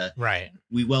 but right.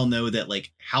 We well know that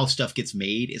like how stuff gets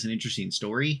made is an interesting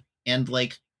story. And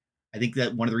like, I think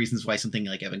that one of the reasons why something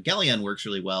like Evangelion works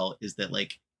really well is that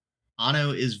like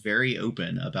Anno is very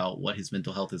open about what his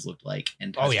mental health has looked like,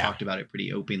 and has talked about it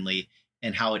pretty openly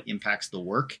and how it impacts the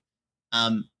work.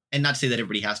 And not to say that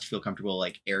everybody has to feel comfortable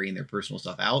like airing their personal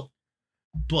stuff out,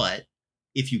 but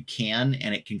if you can,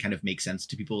 and it can kind of make sense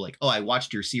to people like, oh, I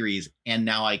watched your series and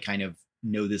now I kind of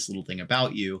know this little thing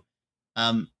about you.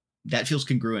 That feels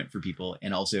congruent for people.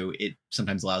 And also it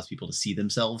sometimes allows people to see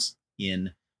themselves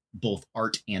in both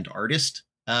art and artist,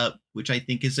 which I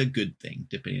think is a good thing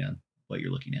depending on what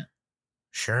you're looking at.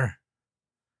 Sure.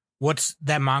 What's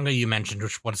that manga you mentioned?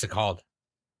 What's it called?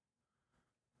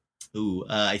 Ooh,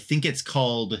 I think it's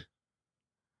called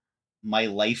My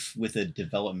Life with a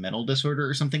Developmental Disorder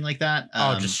or something like that.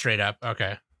 Just straight up.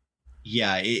 Okay.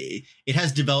 Yeah, it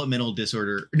has developmental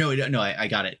disorder. No, I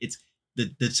got it. It's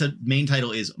the main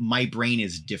title is My Brain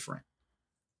is Different.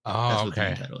 Oh, that's okay. what the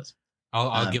main title is.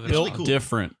 I'll give it really Built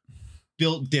different.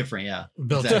 Built different, yeah.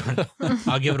 Built Exactly. different.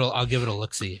 I'll give it a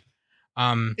look see.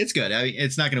 It's good. I mean,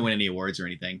 it's not going to win any awards or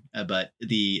anything, but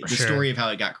the Sure. story of how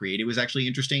it got created was actually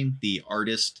interesting. The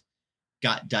artist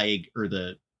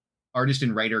the artist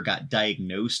and writer got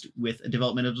diagnosed with a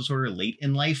developmental disorder late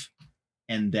in life,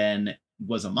 and then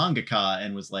was a mangaka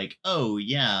and was like, oh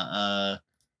yeah,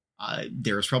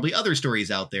 there's probably other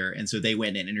stories out there. And so they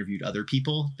went and interviewed other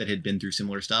people that had been through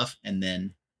similar stuff, and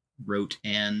then wrote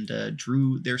and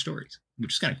drew their stories,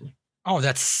 which is kind of cool. Oh,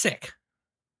 that's sick.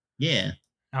 Yeah.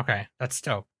 Okay, that's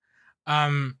dope.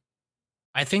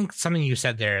 I think something you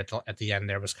said there at the end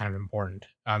there was kind of important.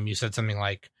 You said something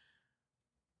like,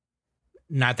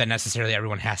 not that necessarily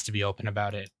everyone has to be open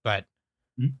about it, but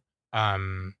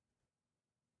that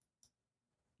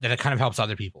it kind of helps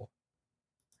other people.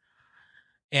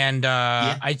 And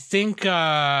I think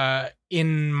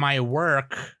in my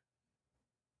work,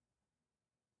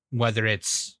 whether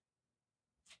it's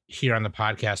here on the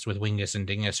podcast with Wingus and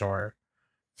Dingus or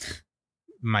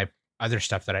my other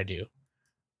stuff that I do,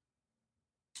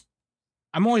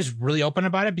 I'm always really open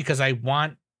about it because I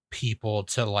want people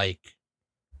to like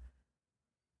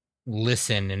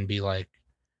listen and be like,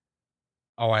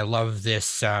 oh, I love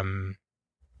this. I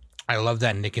love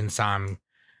that Nick and Sam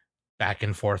back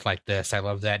and forth like this. I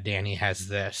love that Danny has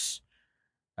this.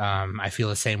 I feel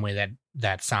the same way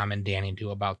that Sam and Danny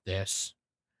do about this.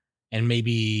 And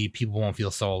maybe people won't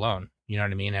feel so alone. You know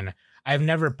what I mean? And I've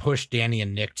never pushed Danny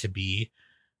and Nick to be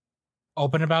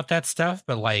open about that stuff,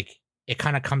 but like it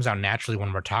kind of comes out naturally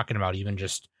when we're talking about even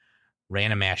just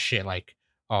random ass shit like,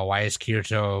 oh, why is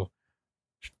Kirito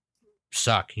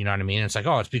suck? You know what I mean? It's like,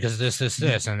 oh, it's because this.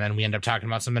 And then we end up talking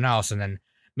about something else. And then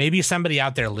maybe somebody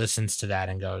out there listens to that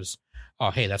and goes,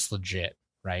 oh, hey, that's legit.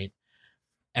 Right.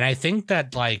 And I think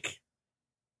that like,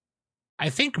 I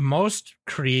think most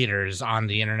creators on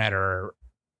the internet or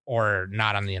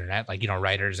not on the internet, like, you know,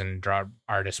 writers and draw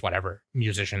artists, whatever,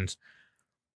 musicians,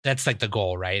 that's like the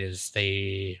goal, right? Is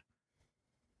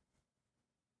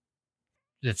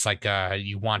it's like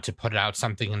you want to put out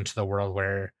something into the world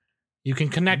where you can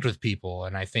connect with people.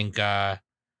 And I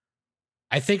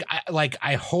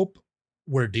hope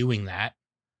we're doing that.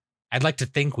 I'd like to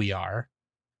think we are.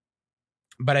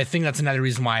 But I think that's another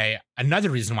reason why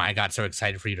I got so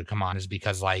excited for you to come on is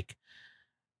because like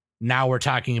now we're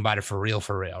talking about it for real,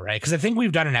 right? Because I think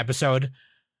we've done an episode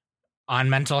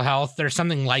on mental health or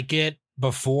something like it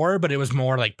before, but it was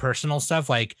more like personal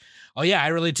stuff. Like, oh yeah, I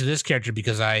relate to this character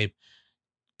because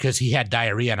he had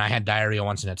diarrhea and I had diarrhea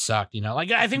once and it sucked, you know,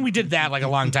 like I think we did that like a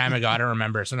long time ago. I don't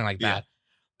remember, something like that.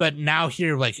 But now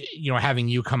here, like, you know, having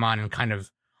you come on and kind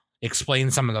of explain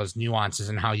some of those nuances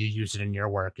and how you use it in your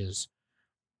work is,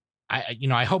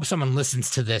 I hope someone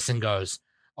listens to this and goes,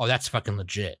 oh, that's fucking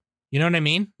legit. You know what I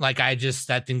mean? Like, I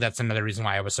think that's another reason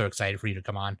why I was so excited for you to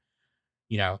come on,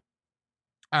 you know?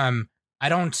 I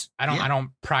don't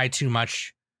pry too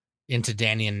much into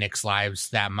Danny and Nick's lives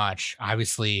that much.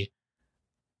 Obviously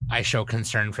I show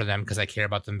concern for them because I care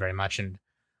about them very much. And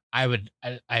I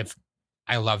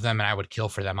love them and I would kill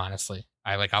for them. Honestly,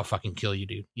 I'll fucking kill you,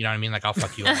 dude. You know what I mean? Like, I'll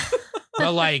fuck you up.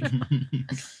 But like,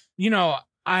 you know,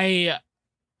 I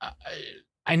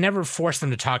never force them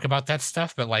to talk about that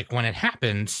stuff, but like when it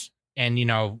happens and, you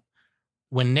know,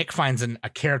 when Nick finds a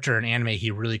character in anime he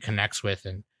really connects with,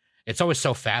 and it's always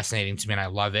so fascinating to me and I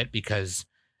love it because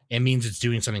it means it's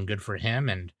doing something good for him.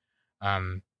 And,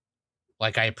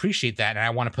 like, I appreciate that. And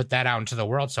I want to put that out into the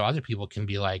world so other people can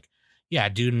be like, yeah,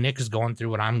 dude, Nick is going through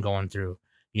what I'm going through.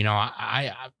 You know,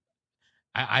 I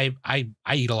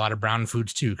eat a lot of brown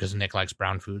foods too because Nick likes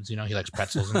brown foods. You know, he likes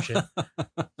pretzels and shit.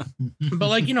 But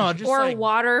like, you know, just or like,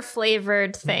 water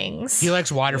flavored things. He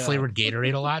likes water flavored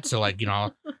Gatorade a lot. So like, you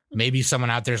know, maybe someone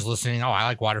out there's listening. Oh, I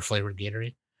like water flavored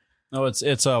Gatorade. No,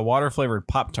 it's a water flavored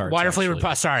Pop-Tarts. Water flavored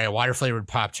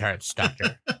Pop-Tarts,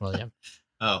 Dr. William.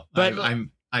 Oh, but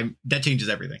I'm that changes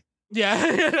everything.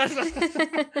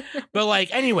 Yeah. But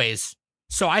like, anyways,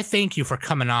 so I thank you for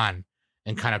coming on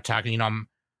and kind of talking. You know,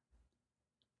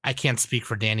 I can't speak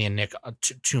for Danny and Nick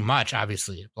too much,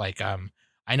 obviously. Like,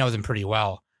 I know them pretty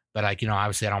well, but like, you know,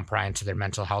 obviously I don't pry into their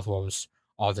mental health woes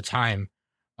all the time.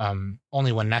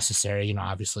 Only when necessary, you know,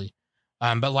 obviously.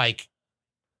 But like,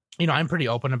 you know, I'm pretty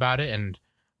open about it. And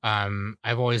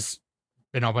I've always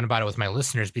been open about it with my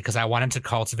listeners because I wanted to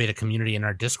cultivate a community in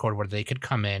our Discord where they could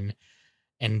come in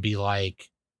and be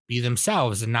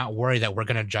themselves and not worry that we're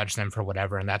going to judge them for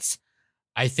whatever. And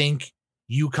I think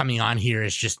you coming on here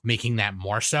is just making that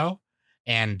more so.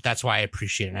 And that's why I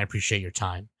appreciate it. And I appreciate your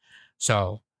time.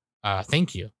 So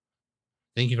thank you.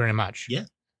 Thank you very much. Yeah,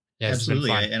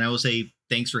 absolutely. And I will say,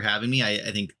 thanks for having me.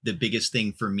 I think the biggest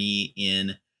thing for me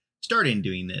in starting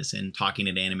doing this and talking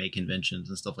at anime conventions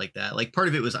and stuff like that, like part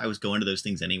of it was I was going to those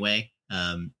things anyway.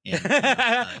 And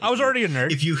I was already a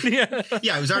nerd.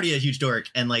 I was already a huge dork.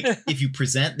 And like, if you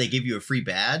present, they give you a free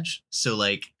badge. So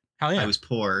like, hell yeah. I was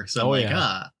poor. So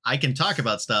I'm I can talk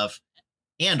about stuff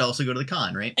and also go to the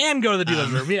con, right? And go to the dealer's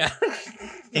room. Yeah,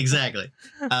 exactly.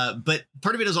 But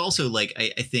part of it is also like,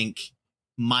 I think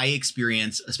my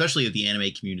experience, especially of the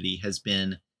anime community, has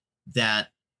been that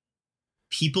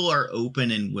people are open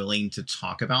and willing to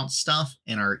talk about stuff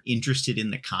and are interested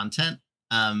in the content,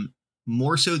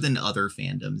 more so than other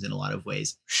fandoms in a lot of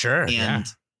ways. Sure. And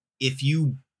if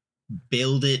you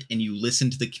build it and you listen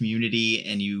to the community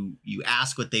and you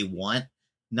ask what they want,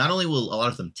 not only will a lot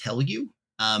of them tell you,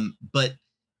 but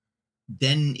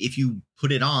then if you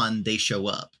put it on, they show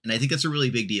up. And I think that's a really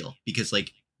big deal because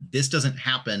like, this doesn't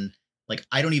happen. Like,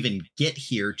 I don't even get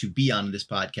here to be on this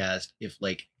podcast if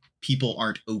like people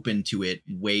aren't open to it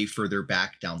way further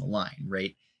back down the line,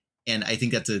 right? And I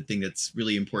think that's a thing that's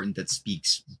really important that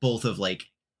speaks both of like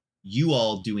you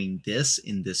all doing this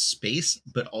in this space,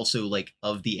 but also like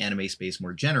of the anime space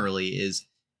more generally is,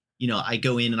 you know, I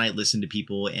go in and I listen to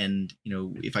people and, you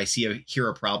know, if I hear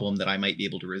a problem that I might be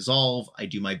able to resolve, I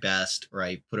do my best or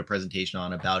I put a presentation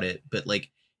on about it. But like,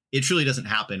 it truly doesn't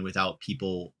happen without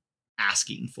people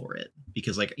asking for it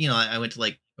because like, you know, I went to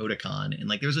like Otakon and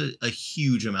like, there's a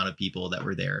huge amount of people that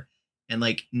were there and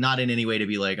like, not in any way to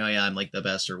be like, oh yeah, I'm like the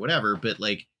best or whatever. But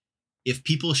like, if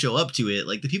people show up to it,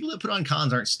 like the people that put on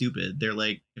cons aren't stupid. They're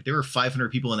like, if there were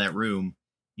 500 people in that room,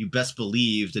 you best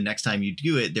believe the next time you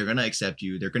do it, they're going to accept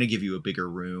you. They're going to give you a bigger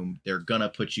room. They're going to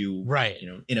put you right, you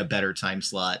know, in a better time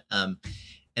slot. And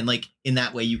like in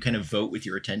that way, you kind of vote with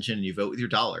your attention and you vote with your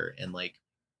dollar. And like,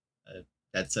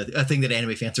 that's a thing that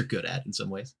anime fans are good at in some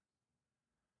ways.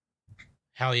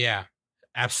 Hell yeah.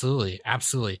 Absolutely.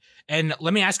 Absolutely. And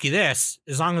let me ask you this,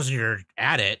 as long as you're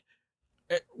at it,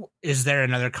 is there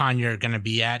another con you're going to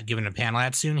be at, giving a panel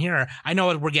at soon here? I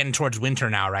know we're getting towards winter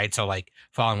now, right? So like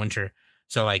fall and winter.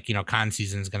 So like, you know, con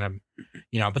season is going to,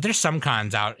 you know, but there's some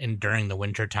cons out in during the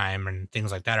winter time and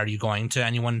things like that. Are you going to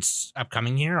anyone's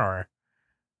upcoming here or?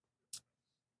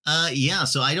 Yeah,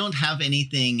 so I don't have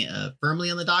anything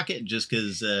firmly on the docket just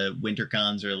because winter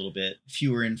cons are a little bit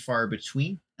fewer and far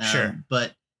between. Sure.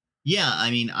 But yeah,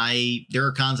 I mean, there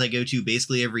are cons I go to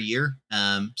basically every year.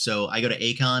 So I go to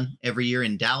A-Kon every year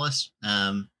in Dallas.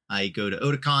 I go to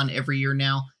Otakon every year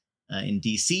now in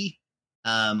DC.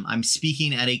 I'm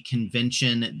speaking at a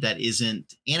convention that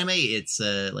isn't anime. It's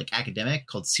like academic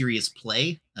called Serious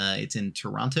Play. It's in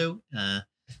Toronto.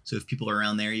 So if people are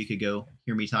around there, you could go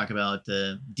hear me talk about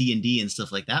D&D and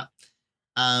stuff like that.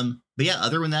 But yeah,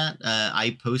 other than that,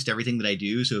 I post everything that I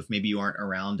do. So if maybe you aren't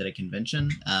around at a convention,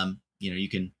 you know, you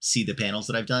can see the panels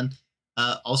that I've done.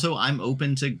 Also, I'm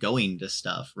open to going to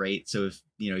stuff, right? So if,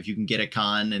 you know, if you can get a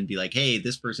con and be like, hey,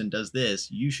 this person does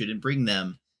this, you shouldn't bring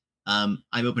them. I'm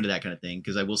open to that kind of thing.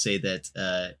 Because I will say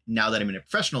that now that I'm in a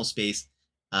professional space,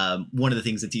 one of the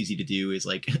things that's easy to do is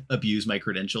like abuse my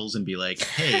credentials and be like,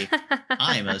 hey,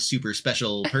 I'm a super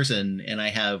special person and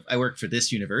I work for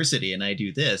this university and I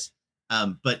do this.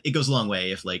 But it goes a long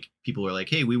way if like people are like,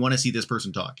 hey, we want to see this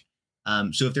person talk.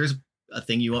 So if there's a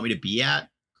thing you want me to be at,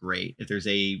 great. If there's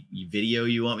a video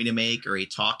you want me to make or a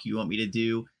talk you want me to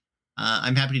do,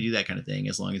 I'm happy to do that kind of thing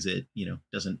as long as it, you know,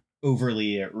 doesn't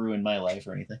overly ruin my life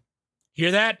or anything.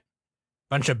 Hear that?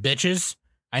 Bunch of bitches.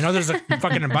 I know there's a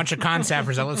fucking a bunch of con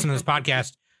staffers that listen to this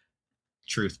podcast.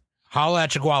 Truth. Holla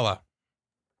at Chiguala.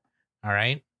 All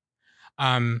right.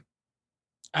 And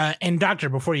doctor,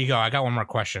 before you go, I got one more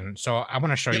question. So I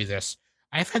want to show you this.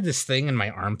 I've had this thing in my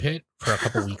armpit for a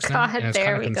couple weeks now. God, And it's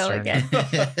there kind of we go concerning.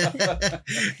 again.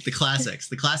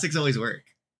 The classics always work.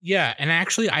 Yeah, and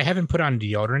actually, I haven't put on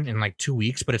deodorant in like 2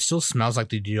 weeks, but it still smells like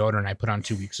the deodorant I put on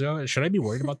 2 weeks ago. Should I be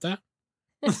worried about that?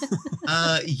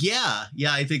 Yeah,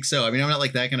 I think so. I mean, I'm not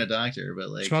like that kind of doctor, but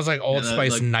like It smells like Old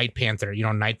Spice like, Night Panther. You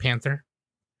know Night Panther?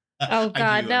 Oh I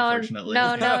God, do, no, unfortunately.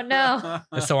 no.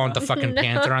 That's the one with the fucking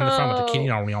panther on the front with the kitty,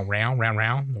 No. you know, round.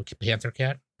 Panther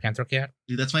cat.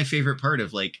 Dude, that's my favorite part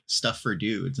of like stuff for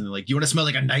dudes. And they're like, you want to smell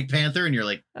like a night panther? And you're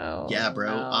like, Oh, yeah, bro,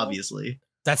 no. obviously.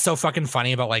 That's so fucking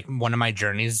funny about like one of my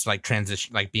journeys, like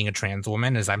transition, like being a trans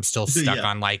woman, is I'm still stuck Yeah.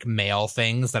 on like male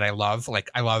things that I love. Like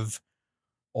I love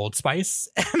Old Spice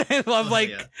and I love Oh, like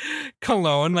yeah.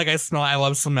 cologne. Like I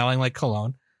love smelling like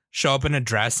cologne. Show up in a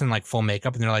dress and like full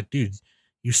makeup, and they're like, "Dude,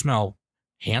 you smell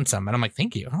handsome," and I'm like,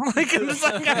 "Thank you." Like, I'm just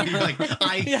like, You're like,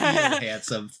 I feel Yeah.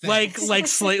 handsome. like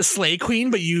Thanks. slay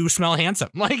queen, but you smell handsome.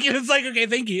 Like it's like, okay,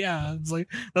 thank you. Yeah, it's like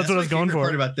that's what I was my going favorite for.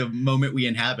 part about the moment we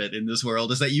inhabit in this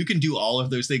world is that you can do all of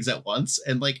those things at once,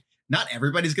 and like not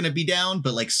everybody's gonna be down,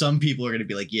 but like some people are gonna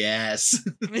be like, yes,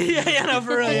 yeah, no,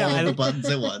 for real. all Yeah, the buttons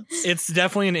at once. it's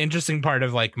definitely an interesting part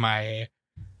of like my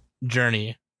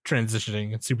journey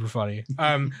transitioning. It's super funny.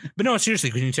 But no,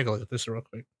 seriously, can you take a look at this real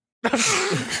quick?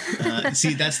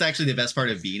 See, that's actually the best part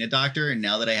of being a doctor. And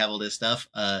now that I have all this stuff,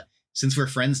 since we're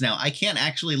friends now, I can't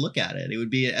actually look at it. It would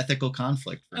be an ethical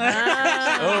conflict for me.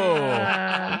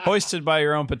 Ah. Hoisted by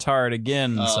your own petard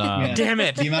again. Oh, Sam. man. Damn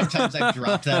it. The amount of times I've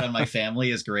dropped that on my family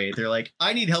is great. They're like,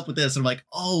 I need help with this. And I'm like,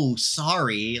 oh,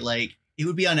 sorry. Like, it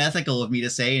would be unethical of me to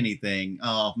say anything.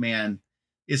 Oh, man.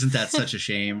 Isn't that such a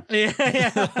shame?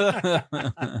 Yeah.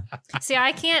 See,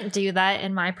 I can't do that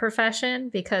in my profession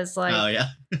because, like, Oh, yeah.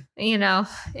 you know,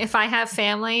 if I have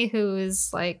family who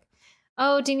is like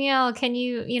oh, Danielle, can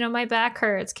you, my back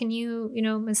hurts. Can you,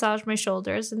 massage my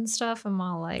shoulders and stuff? I'm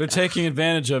all like, They're taking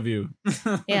advantage of you.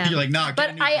 yeah. You're like, nah, get But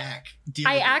a new back. Deal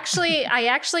with it." I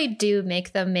actually do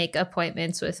make them make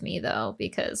appointments with me though,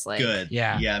 because like, Good.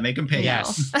 Yeah. Yeah, make them pay.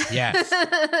 Yes. Yes.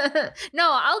 no,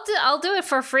 I'll do it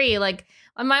for free. Like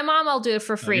my mom, I'll do it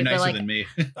for Oh, free, you're but nicer like than me.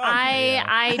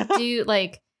 I do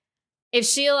like if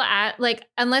she'll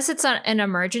unless it's an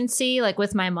emergency, like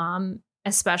with my mom,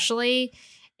 especially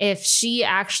if she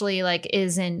actually like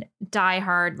is in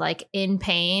diehard, like in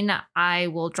pain, I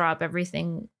will drop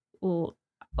everything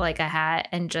like a hat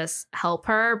and just help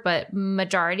her. But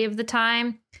majority of the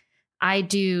time I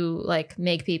do like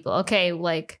make people, okay,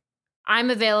 like I'm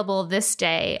available this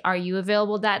day. Are you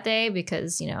available that day?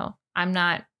 Because, I'm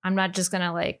not just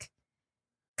gonna like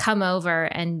come over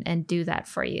and do that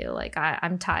for you. Like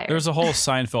I'm tired. There's a whole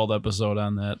Seinfeld episode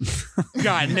on that.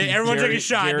 God, everyone take a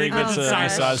shot. Gary Nick gets gets a a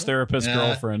massage therapist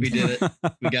girlfriend. We did it.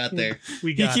 We got there.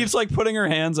 We He got keeps like putting her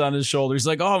hands on his shoulders. He's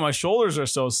like, oh, my shoulders are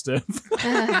so stiff. oh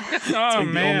It's like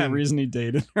the man, only reason he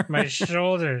dated her. my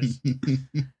shoulders.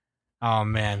 Oh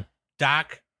man,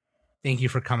 Doc, thank you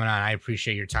for coming on. I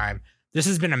appreciate your time. This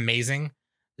has been amazing.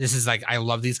 This is like, I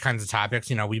love these kinds of topics.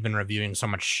 We've been reviewing so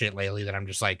much shit lately that I'm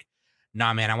just like,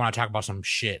 nah, man, I want to talk about some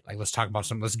shit. Like, let's talk about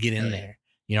let's get in there.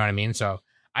 You know what I mean? So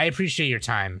I appreciate your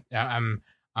time. I'm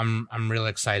really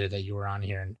excited that you were on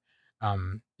here,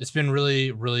 and it's been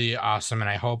really, really awesome. And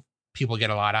I hope people get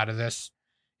a lot out of this.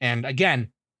 And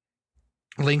again,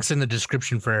 links in the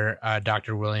description for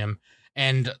Dr. William.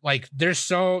 And like, hit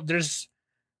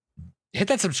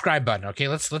that subscribe button. Okay.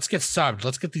 Let's get subbed.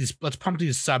 Let's pump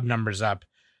these sub numbers up.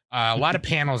 A lot of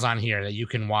panels on here that you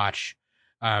can watch.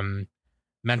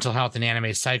 Mental Health and Anime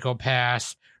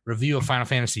Psychopaths, review of Final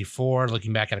Fantasy IV,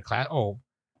 looking back at a class. Oh,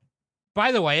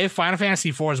 by the way, Final Fantasy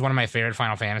IV is one of my favorite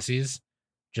Final Fantasies,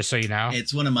 just so you know.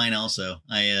 It's one of mine also.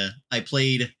 I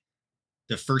played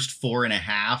the first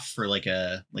 4.5 for like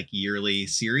a yearly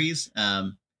series.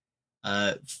 4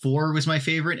 was my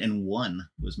favorite and 1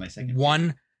 was my second.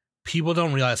 1, people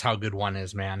don't realize how good 1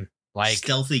 is, man. Like,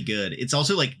 stealthy good. It's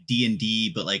also like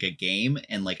D&D, but like a game,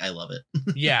 and like I love it.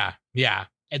 yeah.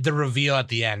 And the reveal at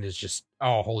the end is just,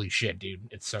 oh, holy shit, dude.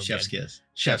 It's so Chef's good. kiss.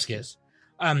 Chef's kiss.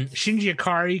 Shinji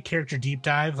Ikari character deep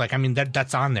dive. Like, I mean,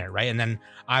 that's on there, right? And then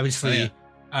obviously,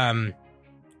 a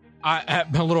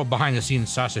little behind the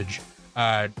scenes sausage.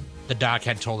 The doc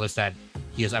had told us that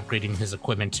he is upgrading his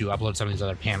equipment to upload some of these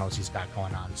other panels he's got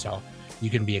going on. So you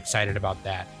can be excited about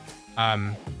that.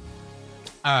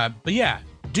 But yeah,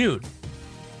 dude,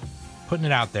 putting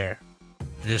it out there.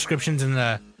 The description's in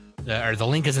the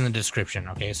link is in the description.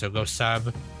 Okay, so go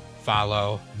sub,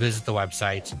 follow, visit the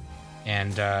website,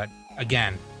 and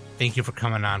again, thank you for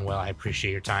coming on, Will. I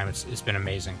appreciate your time. It's been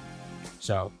amazing.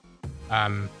 So,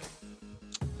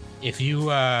 if you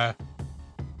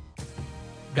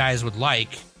guys would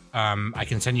like, I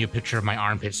can send you a picture of my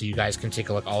armpit so you guys can take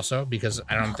a look also, because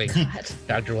I don't think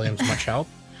Dr. Williams much help.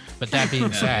 But that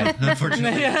being said,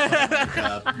 Unfortunately,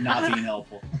 not being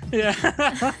helpful. Yeah.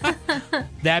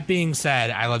 That being said,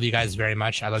 I love you guys very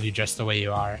much. I love you just the way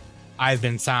you are. I've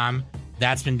been Sam.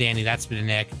 That's been Danny. That's been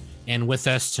Nick. And with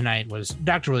us tonight was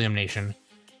Dr. William Nation.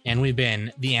 And we've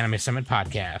been the Anime Summit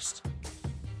Podcast.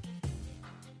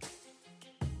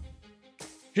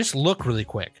 Just look really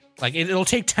quick. Like, it'll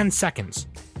take 10 seconds.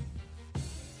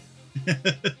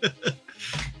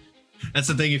 That's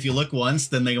the thing. If you look once,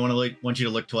 then they want you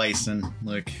to look twice. And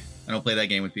look, I don't play that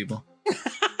game with people.